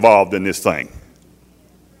faith involved in this thing.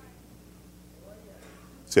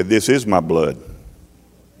 He said, this is my blood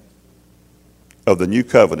of the new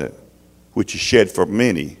covenant, which is shed for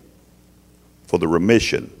many for the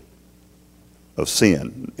remission of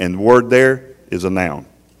sin. And the word there is a noun.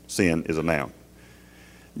 Sin is a noun.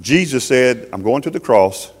 Jesus said, I'm going to the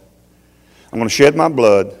cross. I'm going to shed my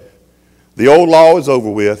blood. The old law is over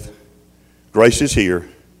with. Grace is here.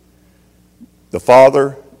 The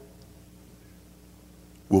Father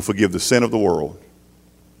will forgive the sin of the world.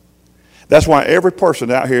 That's why every person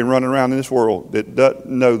out here and running around in this world that doesn't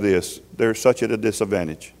know this, they're such at a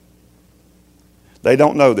disadvantage. They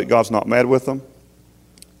don't know that God's not mad with them,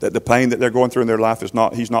 that the pain that they're going through in their life He's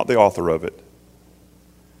not the author of it,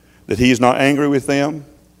 that He is not angry with them.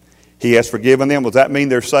 He has forgiven them. Does that mean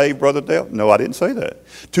they're saved, Brother Dale? No, I didn't say that.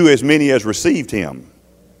 To as many as received Him.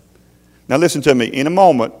 Now listen to me. In a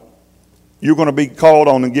moment, you're going to be called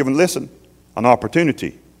on and given, an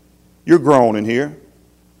opportunity. You're grown in here.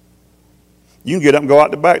 You can get up and go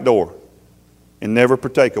out the back door and never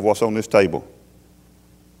partake of what's on this table.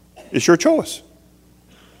 It's your choice.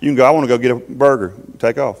 You can go, I want to go get a burger,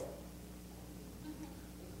 take off.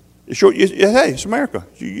 It's America.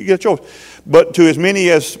 You get a choice. But to as many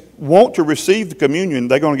as want to receive the communion,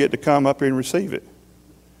 they're going to get to come up here and receive it.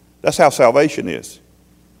 That's how salvation is.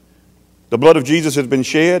 The blood of Jesus has been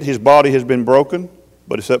shed. His body has been broken.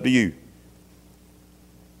 But it's up to you.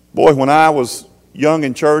 Boy, when I was young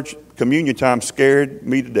in church, communion time scared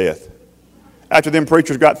me to death. After them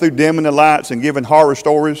preachers got through dimming the lights and giving horror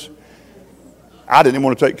stories, I didn't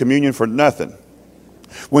want to take communion for nothing.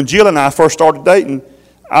 When Jill and I first started dating,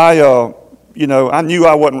 I knew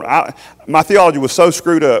I wasn't, my theology was so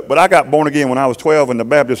screwed up, but I got born again when I was 12, and the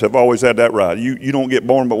Baptists have always had that right. You don't get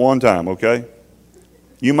born but one time, okay?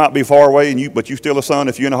 You might be far away, but you're still a son.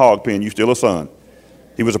 If you're in a hog pen, you're still a son.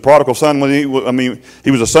 He was a prodigal son he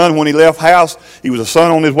was a son when he left house. He was a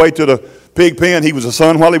son on his way to the pig pen. He was a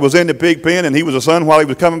son while he was in the pig pen, and he was a son while he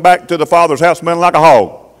was coming back to the Father's house smelling like a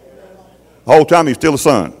hog. The whole time he was still a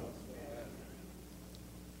son.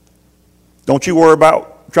 Don't you worry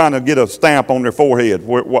about trying to get a stamp on their forehead,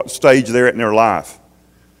 what stage they're at in their life.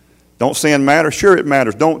 Don't sin matter? Sure it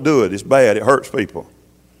matters. Don't do it. It's bad. It hurts people.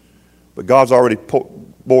 But God's already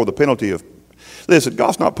bore the penalty of. Listen,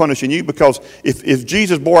 God's not punishing you, because if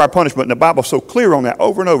Jesus bore our punishment, and the Bible's so clear on that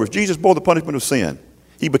over and over, if Jesus bore the punishment of sin,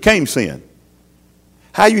 He became sin.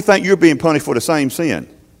 How do you think you're being punished for the same sin?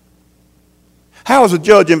 How is a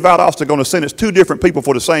judge in Valdosta going to sentence two different people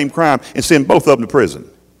for the same crime and send both of them to prison?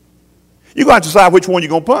 You're going to have to decide which one you're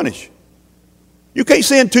going to punish. You can't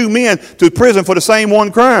send two men to prison for the same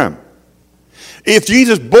one crime. If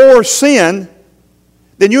Jesus bore sin,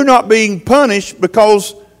 then you're not being punished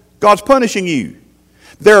because God's punishing you.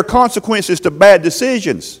 There are consequences to bad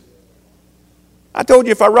decisions. I told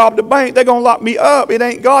you if I robbed a bank, they're going to lock me up. It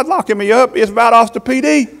ain't God locking me up. It's Valdosta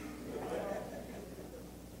PD.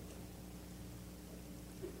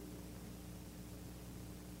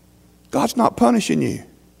 God's not punishing you.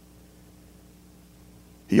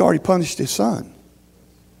 He already punished His Son.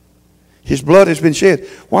 His blood has been shed.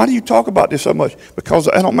 Why do you talk about this so much? Because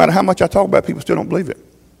it don't matter how much I talk about it, people still don't believe it.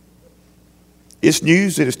 It's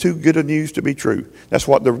news that is too good a news to be true. That's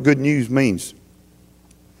what the good news means.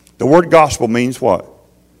 The word gospel means what?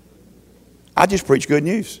 I just preach good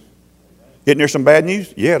news. Isn't there some bad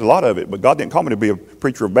news? Yeah, a lot of it. But God didn't call me to be a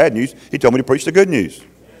preacher of bad news. He told me to preach the good news.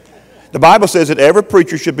 The Bible says that every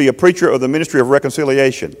preacher should be a preacher of the ministry of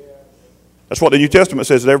reconciliation. That's what the New Testament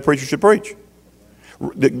says that every preacher should preach.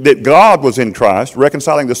 That God was in Christ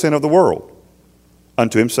reconciling the sin of the world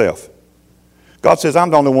unto himself. God says,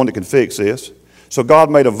 I'm the only one that can fix this. So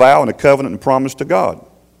God made a vow and a covenant and promise to God.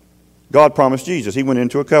 God promised Jesus. He went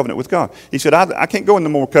into a covenant with God. He said, I can't go into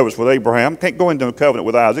more covenants with Abraham. I can't go into a covenant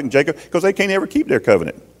with Isaac and Jacob because they can't ever keep their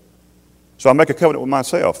covenant. So I make a covenant with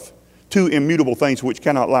myself. Two immutable things which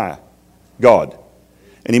cannot lie. God.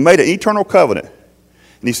 And he made an eternal covenant.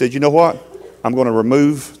 And he said, you know what? I'm going to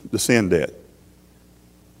remove the sin debt.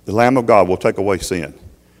 The Lamb of God will take away sin.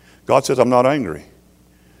 God says, I'm not angry.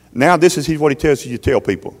 Now this is what he tells you to tell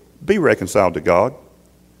people. Be reconciled to God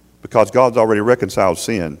because God's already reconciled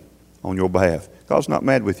sin on your behalf. God's not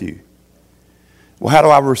mad with you. Well, how do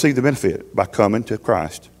I receive the benefit? By coming to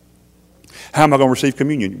Christ. How am I going to receive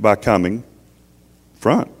communion? By coming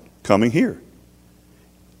coming here.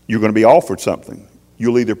 You're going to be offered something.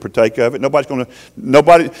 You'll either partake of it.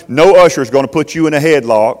 No usher is going to put you in a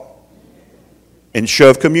headlock and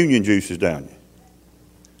shove communion juices down you.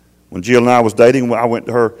 When Jill and I was dating, I went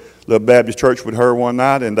to her little Baptist church with her one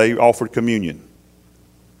night, and they offered communion.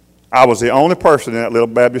 I was the only person in that little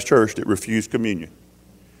Baptist church that refused communion.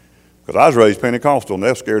 Because I was raised Pentecostal, and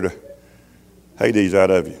they're scared to Hades out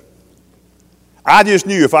of you. I just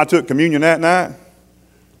knew if I took communion that night,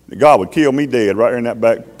 that God would kill me dead right there in that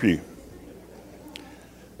back pew.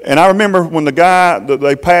 And I remember when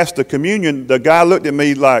they passed the communion, the guy looked at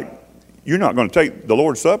me like, you're not going to take the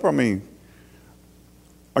Lord's Supper? I mean,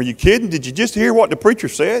 are you kidding? Did you just hear what the preacher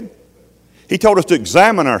said? He told us to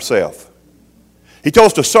examine ourselves. He told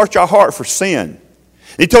us to search our heart for sin.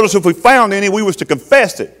 He told us if we found any, we was to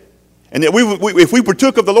confess it. And that if we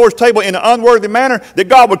partook of the Lord's table in an unworthy manner, that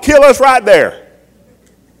God would kill us right there.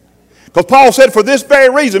 Because Paul said, for this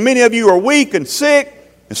very reason, many of you are weak and sick,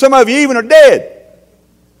 and some of you even are dead.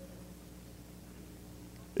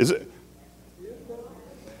 Is it?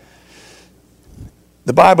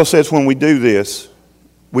 The Bible says when we do this,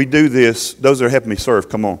 those that are helping me serve,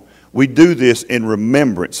 come on. We do this in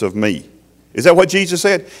remembrance of me. Is that what Jesus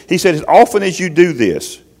said? He said, as often as you do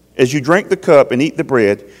this, as you drink the cup and eat the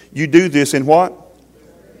bread, you do this in what?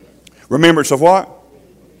 Remembrance of what?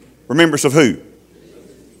 Remembrance of who?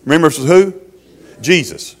 Remembrance of who?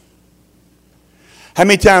 Jesus. How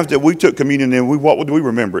many times did we took communion and what do we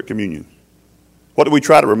remember at communion? What do we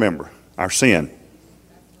try to remember? Our sin.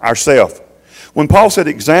 Ourself. When Paul said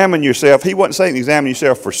examine yourself, he wasn't saying examine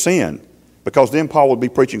yourself for sin, because then Paul would be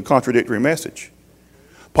preaching a contradictory message.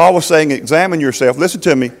 Paul was saying examine yourself, listen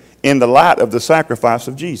to me, in the light of the sacrifice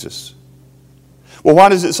of Jesus. Well, why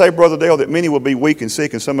does it say, Brother Dale, that many will be weak and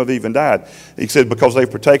sick and some have even died? He said because they've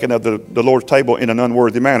partaken of the Lord's table in an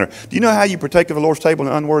unworthy manner. Do you know how you partake of the Lord's table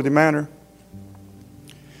in an unworthy manner?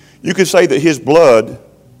 You could say that his blood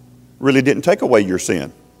really didn't take away your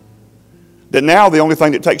sin. That now the only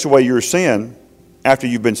thing that takes away your sin after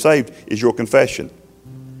you've been saved is your confession.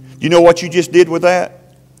 You know what you just did with that?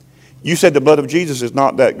 You said the blood of Jesus is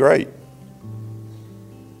not that great.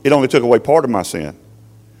 It only took away part of my sin.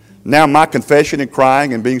 Now my confession and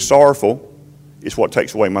crying and being sorrowful is what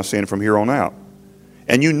takes away my sin from here on out.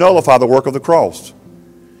 And you nullify the work of the cross.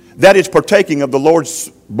 That is partaking of the Lord's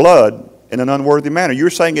blood in an unworthy manner. You're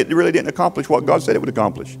saying it really didn't accomplish what God said it would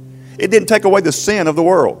accomplish. It didn't take away the sin of the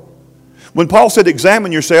world. When Paul said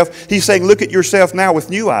examine yourself, he's saying look at yourself now with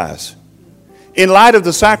new eyes. In light of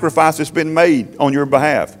the sacrifice that's been made on your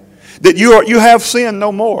behalf. That you have sin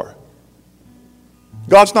no more.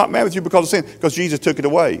 God's not mad with you because of sin, because Jesus took it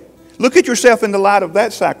away. Look at yourself in the light of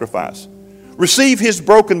that sacrifice. Receive his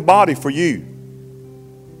broken body for you.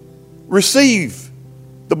 Receive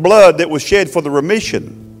the blood that was shed for the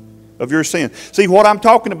remission of your sin. See what I'm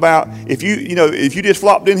talking about, if you just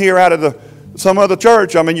flopped in here out of some other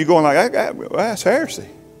church, I mean you're going like, that's heresy.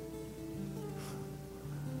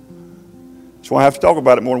 That's why I have to talk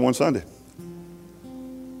about it more than one Sunday.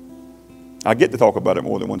 I get to talk about it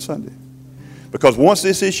more than one Sunday. Because once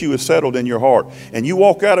this issue is settled in your heart, and you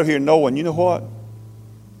walk out of here knowing, you know what?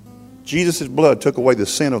 Jesus' blood took away the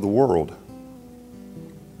sin of the world.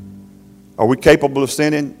 Are we capable of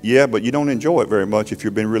sinning? Yeah, but you don't enjoy it very much if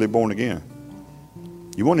you've been really born again.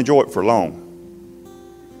 You won't enjoy it for long.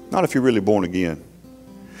 Not if you're really born again.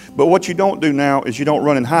 But what you don't do now is you don't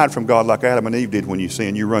run and hide from God like Adam and Eve did when you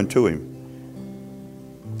sinned. You run to him.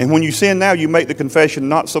 And when you sin now, you make the confession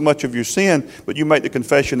not so much of your sin, but you make the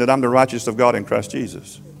confession that I'm the righteousness of God in Christ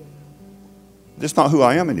Jesus. That's not who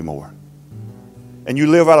I am anymore. And you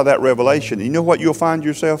live out of that revelation. And you know what you'll find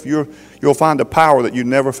yourself? You'll find a power that you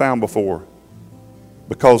never found before.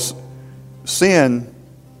 Because sin,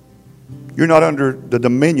 you're not under the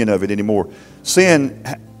dominion of it anymore. Sin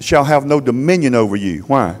shall have no dominion over you.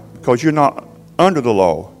 Why? Because you're not under the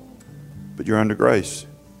law, but you're under grace.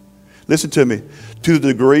 Listen to me. To the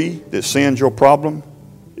degree that sin's your problem,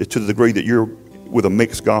 is to the degree that you're with a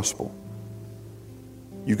mixed gospel.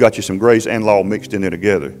 You got you some grace and law mixed in there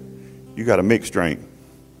together. You got a mixed drink.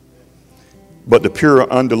 But the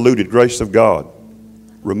pure, undiluted grace of God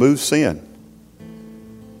removes sin.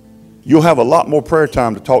 You'll have a lot more prayer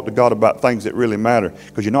time to talk to God about things that really matter,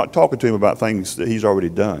 because you're not talking to Him about things that He's already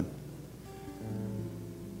done.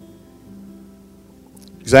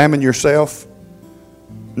 Examine yourself,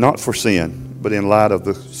 not for sin, but in light of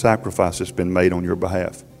the sacrifice that's been made on your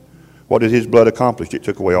behalf. What did His blood accomplish? It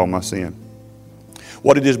took away all my sin.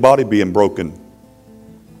 What did His body being broken?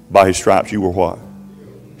 By His stripes you were what?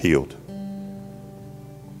 Healed.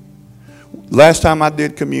 Last time I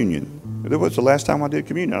did communion. It was the last time I did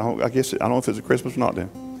communion. I don't know if it was a Christmas or not then.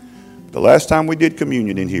 The last time we did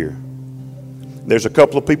communion in here. There's a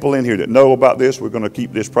couple of people in here that know about this. We're going to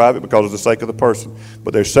keep this private because of the sake of the person.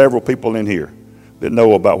 But there's several people in here that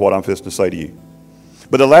know about what I'm fixing to say to you.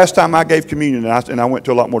 But the last time I gave communion, and I went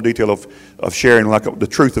to a lot more detail of sharing like the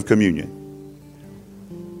truth of communion.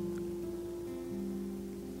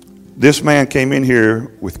 This man came in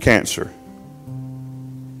here with cancer.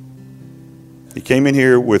 He came in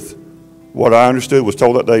here with what I understood was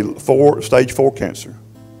told that day, stage 4 cancer.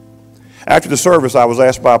 After the service, I was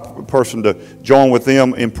asked by a person to join with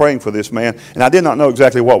them in praying for this man. And I did not know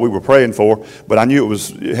exactly what we were praying for, but I knew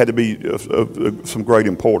it had to be of some great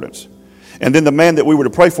importance. And then the man that we were to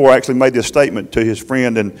pray for actually made this statement to his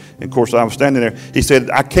friend. And of course, I was standing there. He said,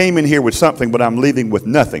 I came in here with something, but I'm leaving with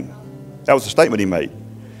nothing. That was the statement he made.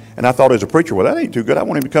 And I thought as a preacher, well, that ain't too good. I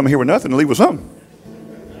want him to come here with nothing and leave with something.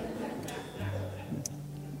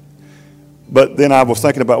 But then I was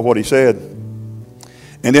thinking about what he said.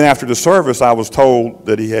 And then after the service, I was told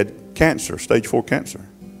that he had cancer, stage 4 cancer.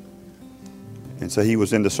 And so he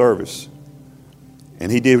was in the service.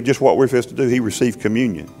 And he did just what we're supposed to do. He received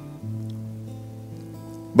communion.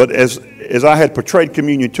 But as I had portrayed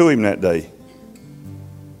communion to him that day,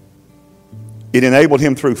 it enabled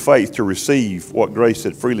him through faith to receive what grace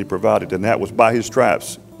had freely provided. And that was by His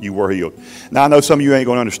stripes you were healed. Now I know some of you ain't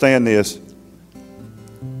going to understand this.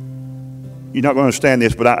 You're not going to understand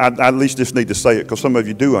this, but I at least just need to say it because some of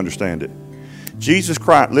you do understand it. Jesus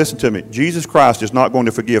Christ, listen to me. Jesus Christ is not going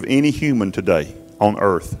to forgive any human today on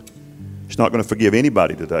earth. He's not going to forgive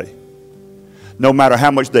anybody today. No matter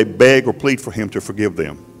how much they beg or plead for Him to forgive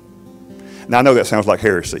them. Now I know that sounds like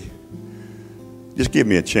heresy. Just give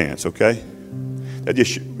me a chance, okay?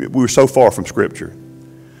 We were so far from Scripture.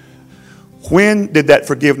 When did that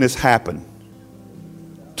forgiveness happen?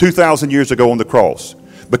 2,000 years ago on the cross.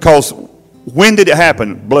 Because when did it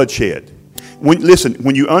happen? Bloodshed. Listen,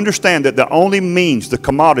 when you understand that the only means, the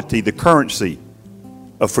commodity, the currency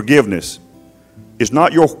of forgiveness is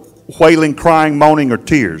not your wailing, crying, moaning, or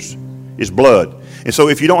tears, is blood. And so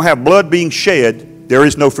if you don't have blood being shed, there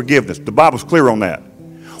is no forgiveness. The Bible's clear on that.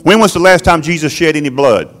 When was the last time Jesus shed any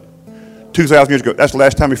blood? 2,000 years ago. That's the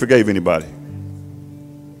last time He forgave anybody.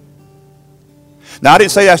 Now, I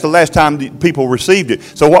didn't say that's the last time people received it.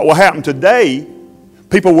 So what will happen today,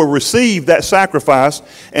 people will receive that sacrifice,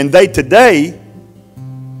 and they today,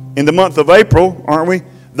 in the month of April, aren't we?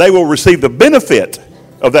 They will receive the benefit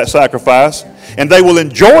of that sacrifice, and they will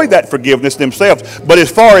enjoy that forgiveness themselves. But as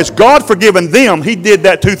far as God forgiving them, He did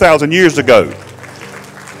that 2,000 years ago.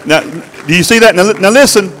 Now, do you see that? Now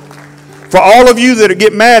listen, for all of you that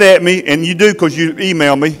get mad at me, and you do because you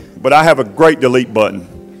email me, but I have a great delete button.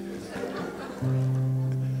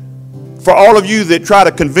 For all of you that try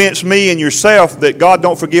to convince me and yourself that God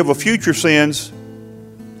don't forgive of future sins,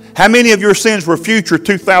 how many of your sins were future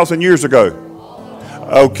 2,000 years ago?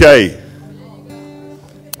 Okay.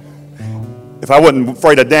 If I wasn't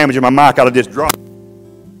afraid of damaging my mic, I'd have just dropped.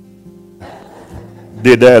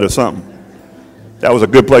 Did that or something. That was a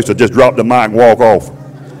good place to just drop the mic and walk off.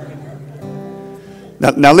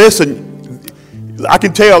 Now listen, I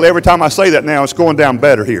can tell every time I say that now, it's going down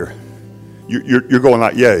better here. You're going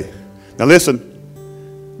like, yay. Now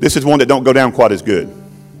listen, this is one that don't go down quite as good.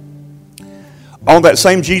 On that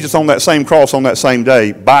same Jesus, on that same cross, on that same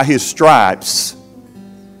day, by His stripes,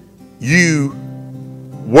 you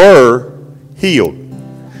were healed.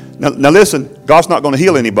 Now listen, God's not going to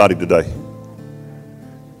heal anybody today.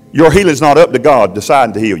 Your healing is not up to God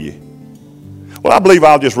deciding to heal you. Well, I believe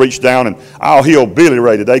I'll just reach down and I'll heal Billy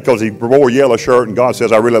Ray today because he wore a yellow shirt and God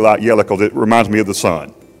says I really like yellow because it reminds me of the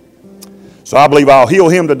sun. So I believe I'll heal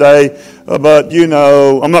him today, but, I'm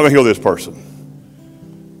not going to heal this person.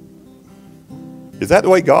 Is that the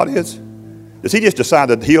way God is? Does he just decide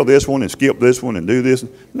to heal this one and skip this one and do this?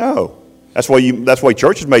 No. That's the way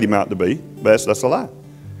churches made him out to be. But that's a lie.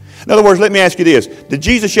 In other words, let me ask you this. Did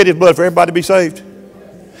Jesus shed his blood for everybody to be saved?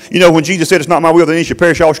 When Jesus said, it's not my will that any should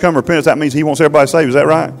perish, all should come to repentance, that means he wants everybody saved. Is that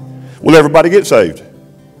right? Will everybody get saved?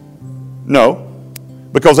 No.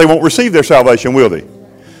 Because they won't receive their salvation, will they?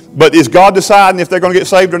 But is God deciding if they're going to get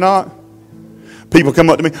saved or not? People come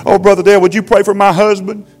up to me, oh, Brother Dale, would you pray for my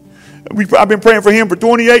husband? I've been praying for him for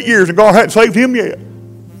 28 years and God hadn't saved him yet.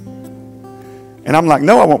 And I'm like,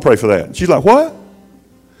 no, I won't pray for that. And she's like, what?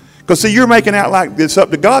 Because, see, you're making out like it's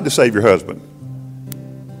up to God to save your husband.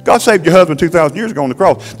 God saved your husband 2,000 years ago on the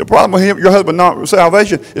cross. The problem with your husband not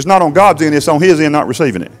salvation is not on God's end, it's on his end not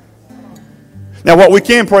receiving it. Now, what we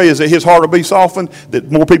can pray is that his heart will be softened,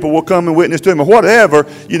 that more people will come and witness to him, or whatever.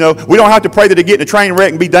 We don't have to pray that he get in a train wreck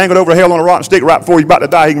and be dangled over hell on a rotten stick right before he's about to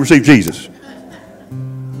die, he can receive Jesus.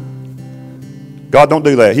 God don't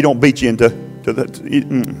do that. He don't beat you into that.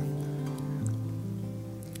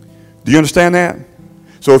 Do you understand that?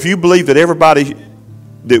 So if you believe that everybody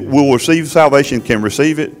that will receive salvation can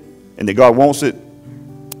receive it, and that God wants it,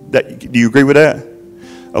 do you agree with that?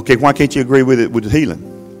 Okay, why can't you agree with it with the healing?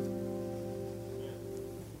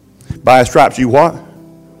 By his stripes you what?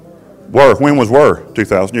 Were. When was were?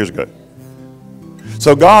 2,000 years ago.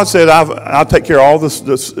 So God said, I'll take care of all this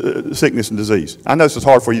sickness and disease. I know this is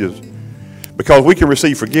hard for you because we can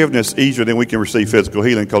receive forgiveness easier than we can receive physical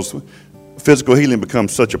healing, because physical healing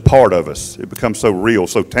becomes such a part of us. It becomes so real,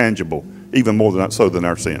 so tangible, even more than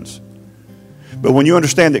our sins. But when you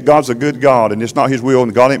understand that God's a good God and it's not his will,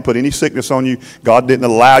 and God didn't put any sickness on you, God didn't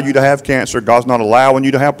allow you to have cancer, God's not allowing you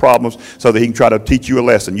to have problems so that he can try to teach you a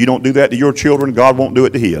lesson. You don't do that to your children, God won't do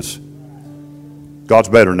it to his. God's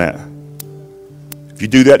better than that. If you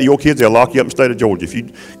do that to your kids, they'll lock you up in the state of Georgia. If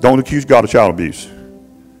you don't accuse God of child abuse.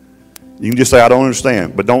 You can just say, I don't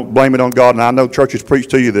understand, but don't blame it on God. And I know churches preach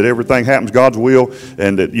to you that everything happens God's will,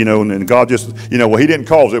 and that, and God just, well, he didn't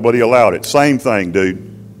cause it, but he allowed it. Same thing, dude.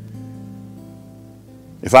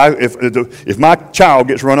 If my child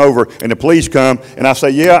gets run over and the police come and I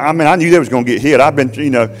say, yeah, I knew they was going to get hit. I've been,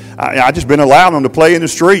 I just been allowing them to play in the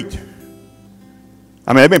street.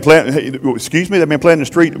 They've been playing, they've been playing in the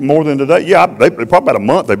street more than today. Yeah, they probably about a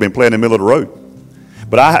month they've been playing in the middle of the road.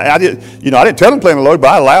 But I didn't tell them to play in the road,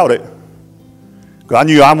 but I allowed it. Because I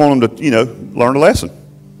knew I wanted them to, learn a lesson.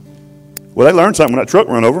 Well, they learned something when that truck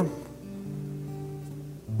run over.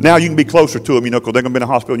 Now you can be closer to them, because they're going to be in the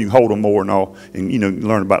hospital and you can hold them more and all, and,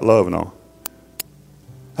 learn about love and all.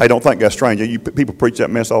 Hey, don't think that's strange. People preach that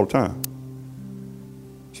mess all the time.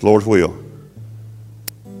 It's the Lord's will.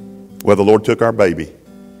 Well, the Lord took our baby.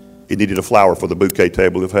 He needed a flower for the bouquet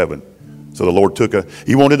table of heaven. So the Lord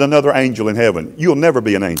he wanted another angel in heaven. You'll never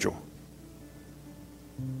be an angel.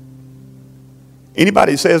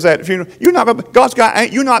 Anybody says that, you're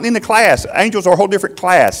not in the class. Angels are a whole different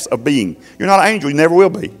class of being. You're not an angel. You never will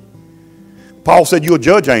be. Paul said you'll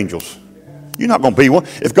judge angels. You're not going to be one.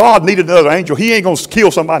 If God needed another angel, he ain't going to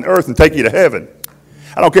kill somebody on earth and take you to heaven.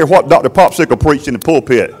 I don't care what Dr. Popsicle preached in the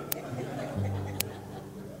pulpit.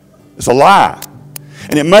 It's a lie.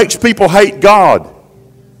 And it makes people hate God.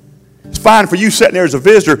 It's fine for you sitting there as a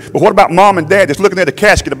visitor, but what about mom and dad that's looking at a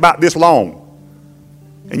casket about this long?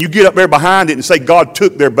 And you get up there behind it and say, God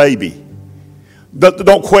took their baby.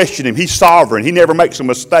 Don't question him. He's sovereign. He never makes a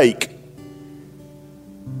mistake.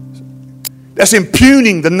 That's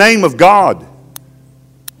impugning the name of God.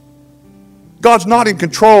 God's not in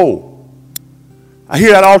control. I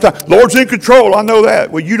hear that all the time. Lord's in control. I know that.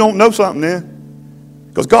 Well, you don't know something then.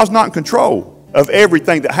 Because God's not in control of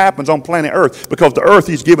everything that happens on planet Earth. Because the earth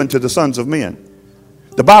he's given to the sons of men.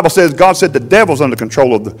 The Bible says, God said the devil's under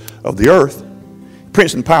control of the earth.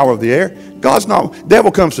 Prince and power of the air.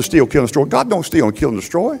 Devil comes to steal, kill, and destroy. God don't steal and kill and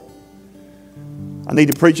destroy. I need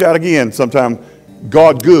to preach out again sometime.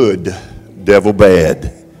 God good, devil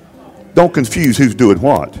bad. Don't confuse who's doing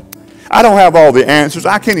what. I don't have all the answers.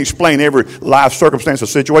 I can't explain every life circumstance or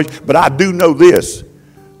situation, but I do know this.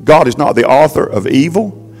 God is not the author of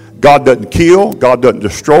evil. God doesn't kill. God doesn't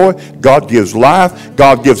destroy. God gives life.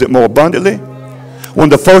 God gives it more abundantly. When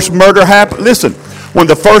the first murder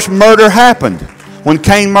happened, when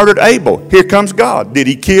Cain murdered Abel, here comes God. Did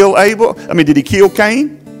he kill Abel? Did he kill Cain?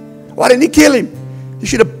 Why didn't he kill him? You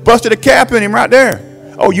should have busted a cap in him right there.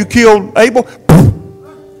 Oh, you killed Abel?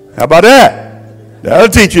 How about that? That'll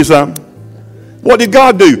teach you something. What did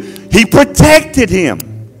God do? He protected him.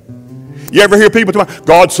 You ever hear people talk about,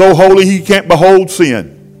 God's so holy he can't behold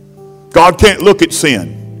sin. God can't look at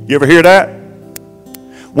sin. You ever hear that?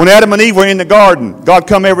 When Adam and Eve were in the garden, God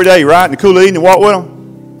come every day, right, in the cool of the evening and walk with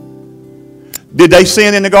them. Did they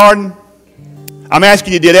sin in the garden? I'm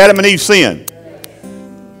asking you, did Adam and Eve sin?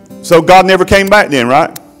 So God never came back then,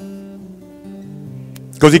 right?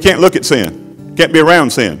 Because he can't look at sin. Can't be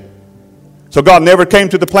around sin. So God never came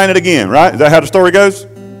to the planet again, right? Is that how the story goes?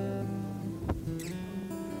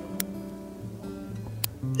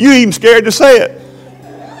 You even scared to say it.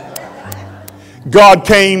 God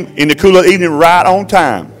came in the cool of the evening right on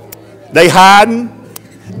time. They hiding,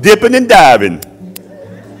 dipping and diving.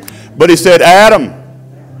 But he said, Adam,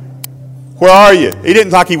 where are you? He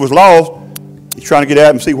didn't think he was lost. He's trying to get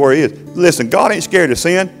Adam and see where he is. Listen, God ain't scared of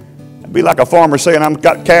sin. It'd be like a farmer saying, I've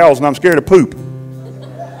got cows and I'm scared of poop.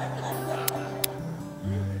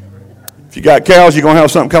 If you got cows, you're going to have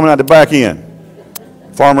something coming out the back end.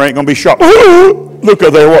 Farmer ain't going to be shocked. Look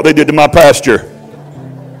over there what they did to my pasture.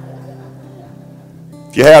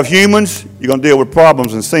 If you have humans, you're going to deal with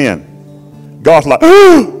problems and sin. God's like,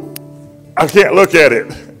 I can't look at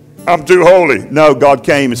it. I'm too holy. No, God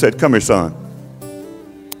came and said, come here, son.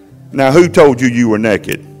 Now, who told you you were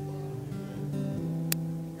naked?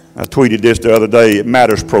 I tweeted this the other day. It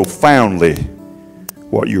matters profoundly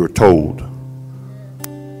what you are told.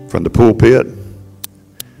 From the pulpit.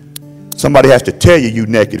 Somebody has to tell you you're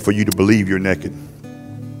naked for you to believe you're naked.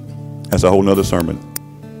 That's a whole nother sermon.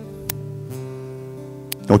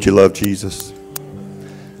 Don't you love Jesus?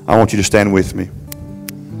 I want you to stand with me.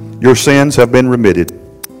 Your sins have been remitted.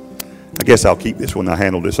 I guess I'll keep this when I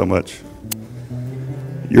handled it so much.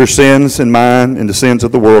 Your sins and mine and the sins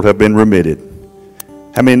of the world have been remitted.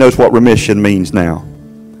 How many knows what remission means now?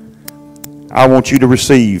 I want you to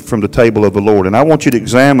receive from the table of the Lord. And I want you to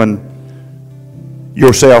examine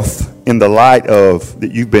yourself in the light of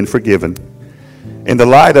that you've been forgiven. In the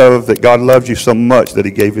light of that God loves you so much that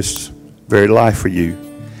he gave his very life for you.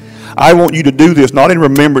 I want you to do this not in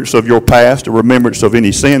remembrance of your past or remembrance of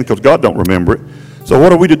any sin, because God don't remember it. So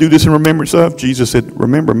what are we to do this in remembrance of? Jesus said,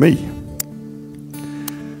 remember me.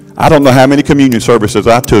 I don't know how many communion services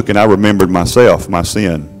I took and I remembered myself, my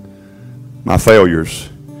sin, my failures.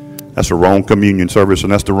 That's a wrong communion service,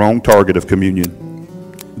 and that's the wrong target of communion.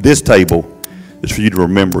 This table is for you to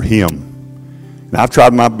remember him. And I've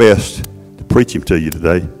tried my best to preach him to you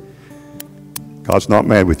today. God's not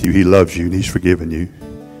mad with you. He loves you and he's forgiven you.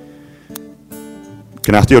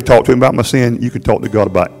 Can I still talk to him about my sin? You can talk to God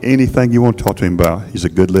about anything you want to talk to him about. He's a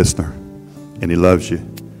good listener and he loves you.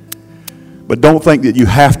 But don't think that you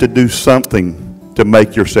have to do something to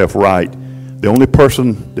make yourself right. The only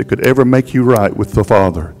person that could ever make you right with the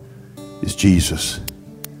Father is Jesus.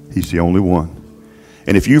 He's the only one.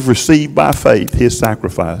 And if you've received by faith his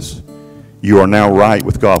sacrifice, you are now right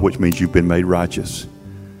with God, which means you've been made righteous.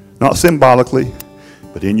 Not symbolically,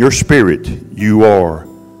 but in your spirit, you are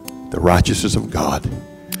the righteousness of God.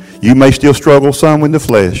 You may still struggle some in the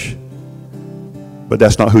flesh, but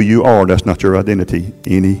that's not who you are. That's not your identity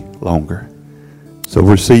any longer. So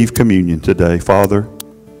receive communion today. Father,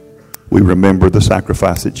 we remember the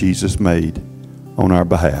sacrifice that Jesus made on our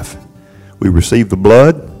behalf. We receive the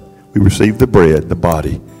blood. We receive the bread, the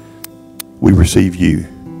body. We receive you.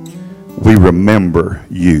 We remember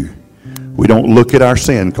you. We don't look at our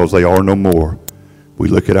sin because they are no more. We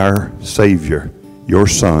look at our Savior, your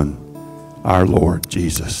Son, our Lord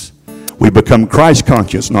Jesus. We become Christ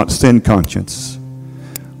conscious, not sin conscious.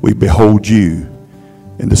 We behold you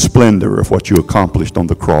in the splendor of what you accomplished on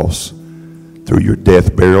the cross through your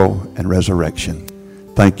death, burial, and resurrection.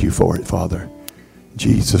 Thank you for it, Father. In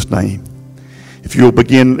Jesus' name. If you'll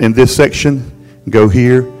begin in this section, go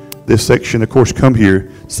here. This section, of course, come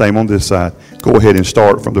here. Same on this side. Go ahead and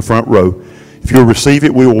start from the front row. If you'll receive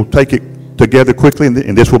it, we will take it together quickly,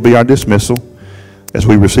 and this will be our dismissal as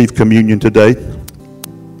we receive communion today.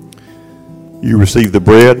 You receive the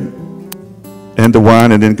bread and the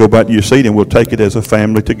wine, and then go back to your seat, and we'll take it as a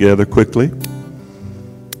family together quickly.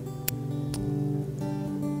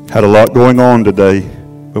 Had a lot going on today,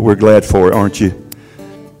 but we're glad for it, aren't you?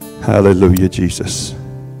 Hallelujah, Jesus.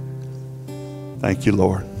 Thank you,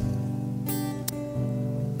 Lord.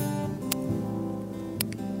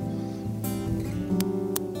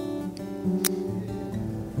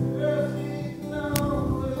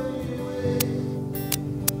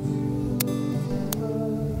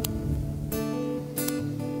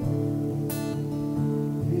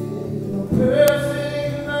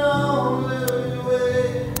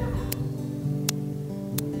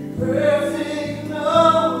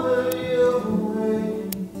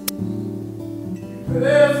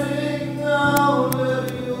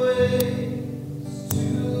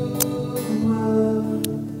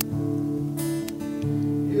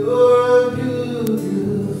 You're a good,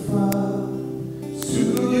 good Father.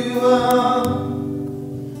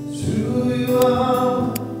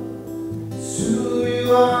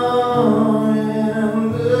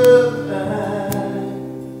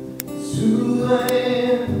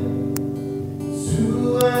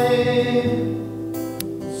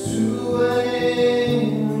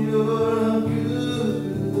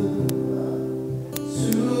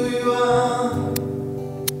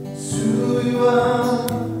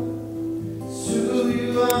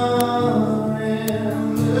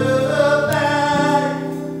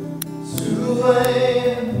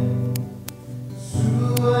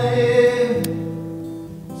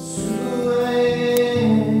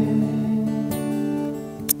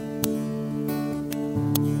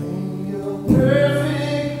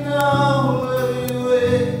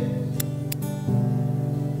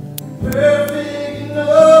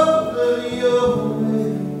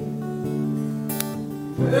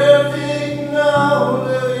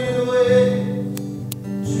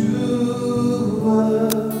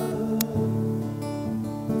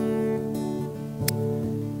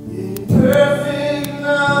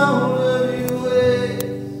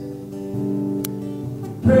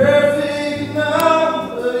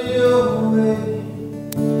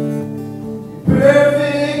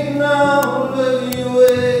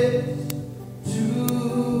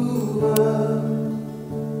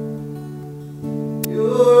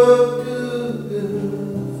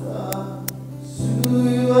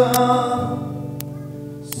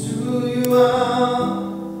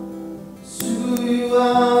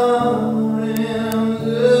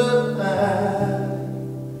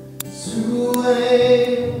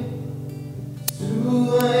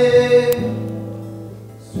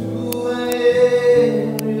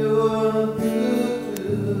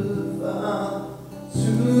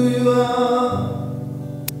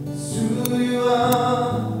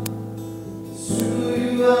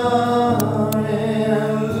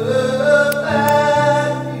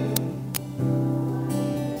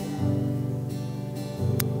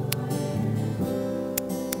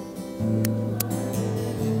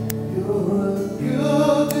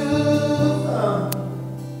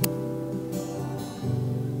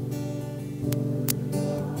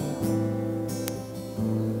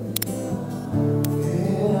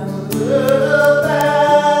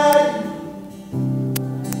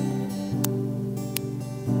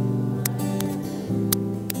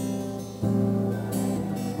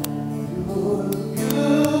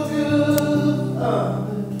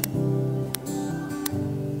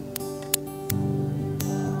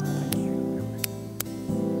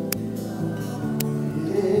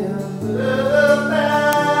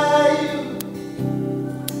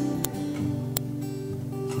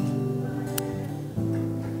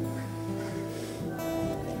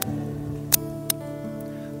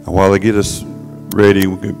 While they get us ready,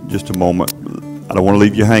 just a moment. I don't want to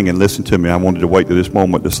leave you hanging. Listen to me. I wanted to wait to this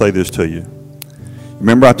moment to say this to you.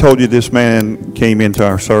 Remember I told you this man came into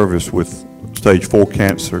our service with stage 4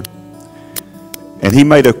 cancer. And he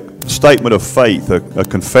made a statement of faith, a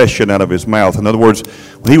confession out of his mouth. In other words,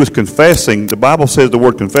 when he was confessing, the Bible says the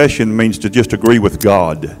word confession means to just agree with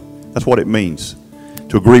God. That's what it means,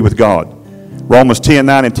 to agree with God. Romans 10,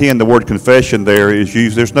 9 and 10, the word confession there is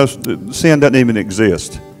used. Sin doesn't even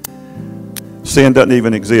exist. Sin doesn't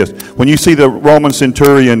even exist. When you see the Roman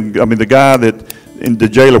centurion, the guy that in the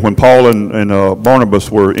jailer, when Paul and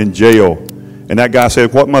Barnabas were in jail, and that guy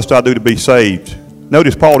said, "What must I do to be saved?"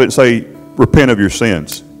 Notice Paul didn't say, "Repent of your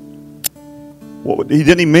sins." He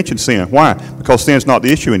didn't even mention sin. Why? Because sin's not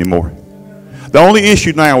the issue anymore. The only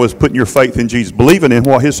issue now is putting your faith in Jesus, believing in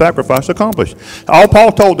what his sacrifice accomplished. All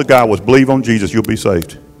Paul told the guy was, believe on Jesus, you'll be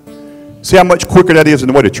saved. See how much quicker that is than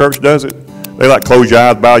the way the church does it? They like close your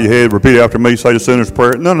eyes, bow your head, repeat after me, say the sinner's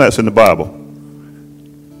prayer. None of that's in the Bible.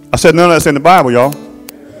 I said none of that's in the Bible, y'all.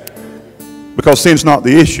 Because sin's not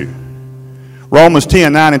the issue. Romans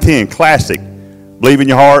 10, 9 and 10, classic. Believe in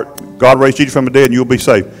your heart, God raised Jesus from the dead and you'll be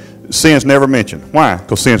saved. Sin's never mentioned. Why?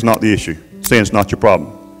 Because sin's not the issue. Sin's not your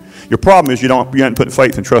problem. Your problem is you haven't put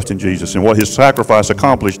faith and trust in Jesus and what his sacrifice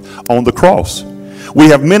accomplished on the cross. We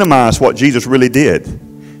have minimized what Jesus really did.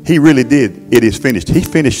 He really did. It is finished. He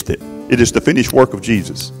finished it. It is the finished work of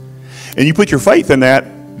Jesus. And you put your faith in that,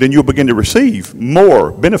 then you'll begin to receive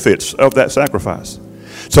more benefits of that sacrifice.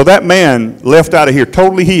 So that man left out of here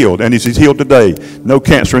totally healed, and he's healed today. No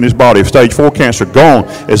cancer in his body. Stage 4 cancer gone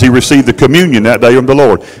as he received the communion that day from the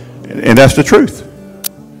Lord. And that's the truth.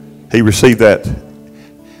 He received that.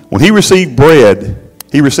 When he received bread,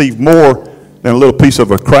 he received more than a little piece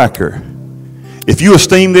of a cracker. If you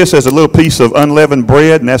esteem this as a little piece of unleavened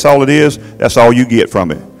bread, and that's all it is, that's all you get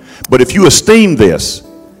from it. But if you esteem this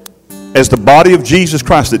as the body of Jesus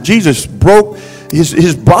Christ, that Jesus broke,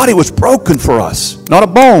 his body was broken for us. Not a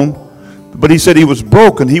bone, but he said he was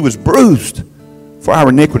broken, he was bruised for our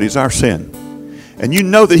iniquities, our sin. And you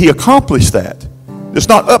know that he accomplished that. It's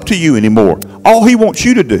not up to you anymore. All he wants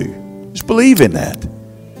you to do is believe in that.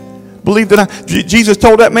 believe that Jesus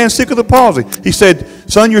told that man sick of the palsy. He said,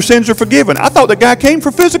 son, your sins are forgiven. I thought the guy came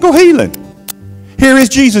for physical healing. Here is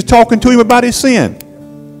Jesus talking to him about his sin.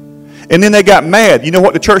 And then they got mad. You know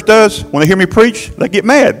what the church does when they hear me preach? They get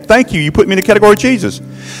mad. Thank you. You put me in the category of Jesus.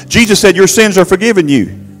 Jesus said, your sins are forgiven you.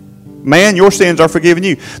 Man, your sins are forgiven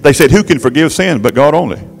you. They said, who can forgive sins but God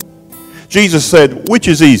only? Jesus said, which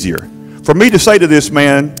is easier? For me to say to this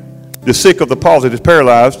man, the sick of the palsy, that's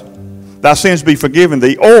paralyzed, thy sins be forgiven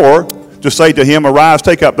thee, or to say to him, arise,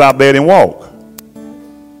 take up thy bed and walk.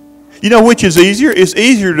 You know which is easier? It's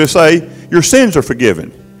easier to say, your sins are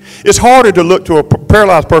forgiven. It's harder to look to a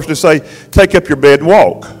paralyzed person to say, take up your bed and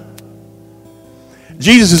walk.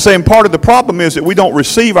 Jesus is saying part of the problem is that we don't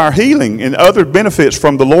receive our healing and other benefits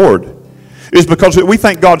from the Lord. It's because we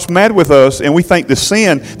think God's mad with us, and we think the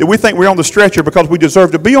sin, that we think we're on the stretcher because we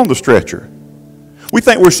deserve to be on the stretcher. We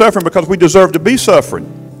think we're suffering because we deserve to be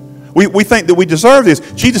suffering. We think that we deserve this.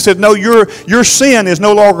 Jesus said, no, your sin is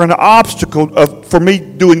no longer an obstacle for me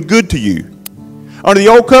doing good to you. Under the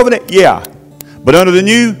old covenant, yeah. But under the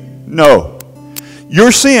new, no.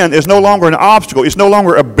 Your sin is no longer an obstacle. It's no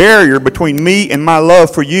longer a barrier between me and my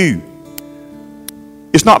love for you.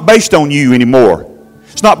 It's not based on you anymore.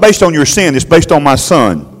 It's not based on your sin. It's based on my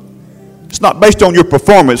son. It's not based on your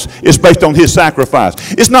performance. It's based on his sacrifice.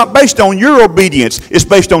 It's not based on your obedience. It's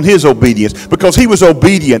based on his obedience. Because he was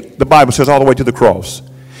obedient, the Bible says, all the way to the cross.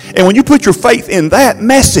 And when you put your faith in that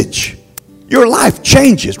message, your life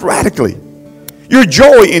changes radically. Your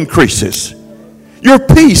joy increases. Your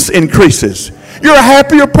peace increases. You're a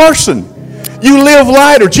happier person. You live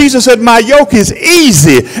lighter. Jesus said, my yoke is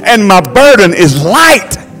easy and my burden is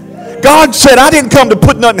light. God said, I didn't come to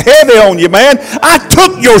put nothing heavy on you, man. I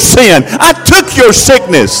took your sin. I took your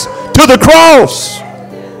sickness to the cross.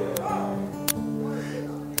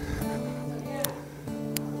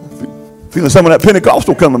 Feeling some of that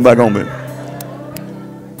Pentecostal coming back on me.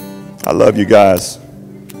 I love you guys.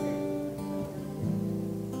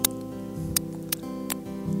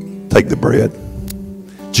 Take the bread.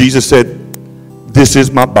 Jesus said, this is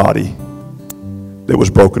my body that was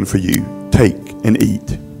broken for you. Take and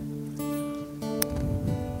eat.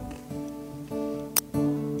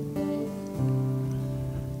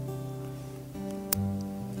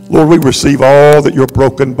 Lord, we receive all that your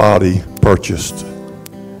broken body purchased.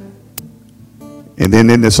 And then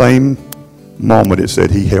in the same moment it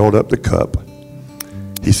said he held up the cup.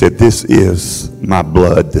 He said, this is my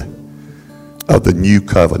blood of the new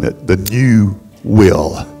covenant, the new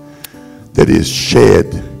will that is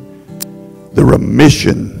shed, the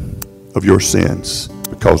remission of your sins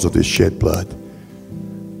because of this shed blood.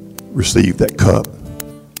 Receive that cup.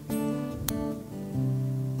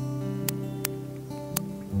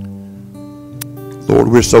 Lord,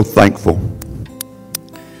 we're so thankful.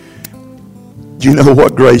 Do you know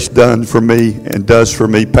what grace done for me and does for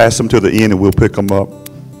me? Pass them to the end and we'll pick them up.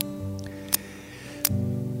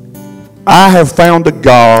 I have found a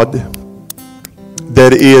God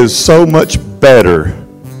that is so much better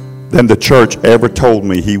than the church ever told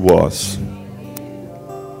me he was.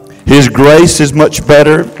 His grace is much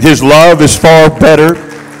better. His love is far better.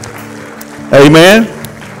 Amen.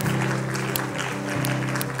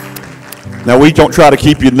 Now, we don't try to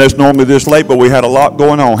keep you normally this late, but we had a lot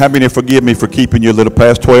going on. How many forgive me for keeping you a little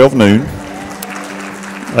past 12 noon?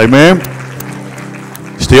 Amen.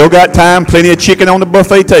 Still got time. Plenty of chicken on the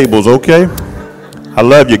buffet tables, okay? I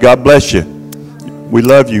love you. God bless you. We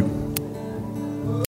love you.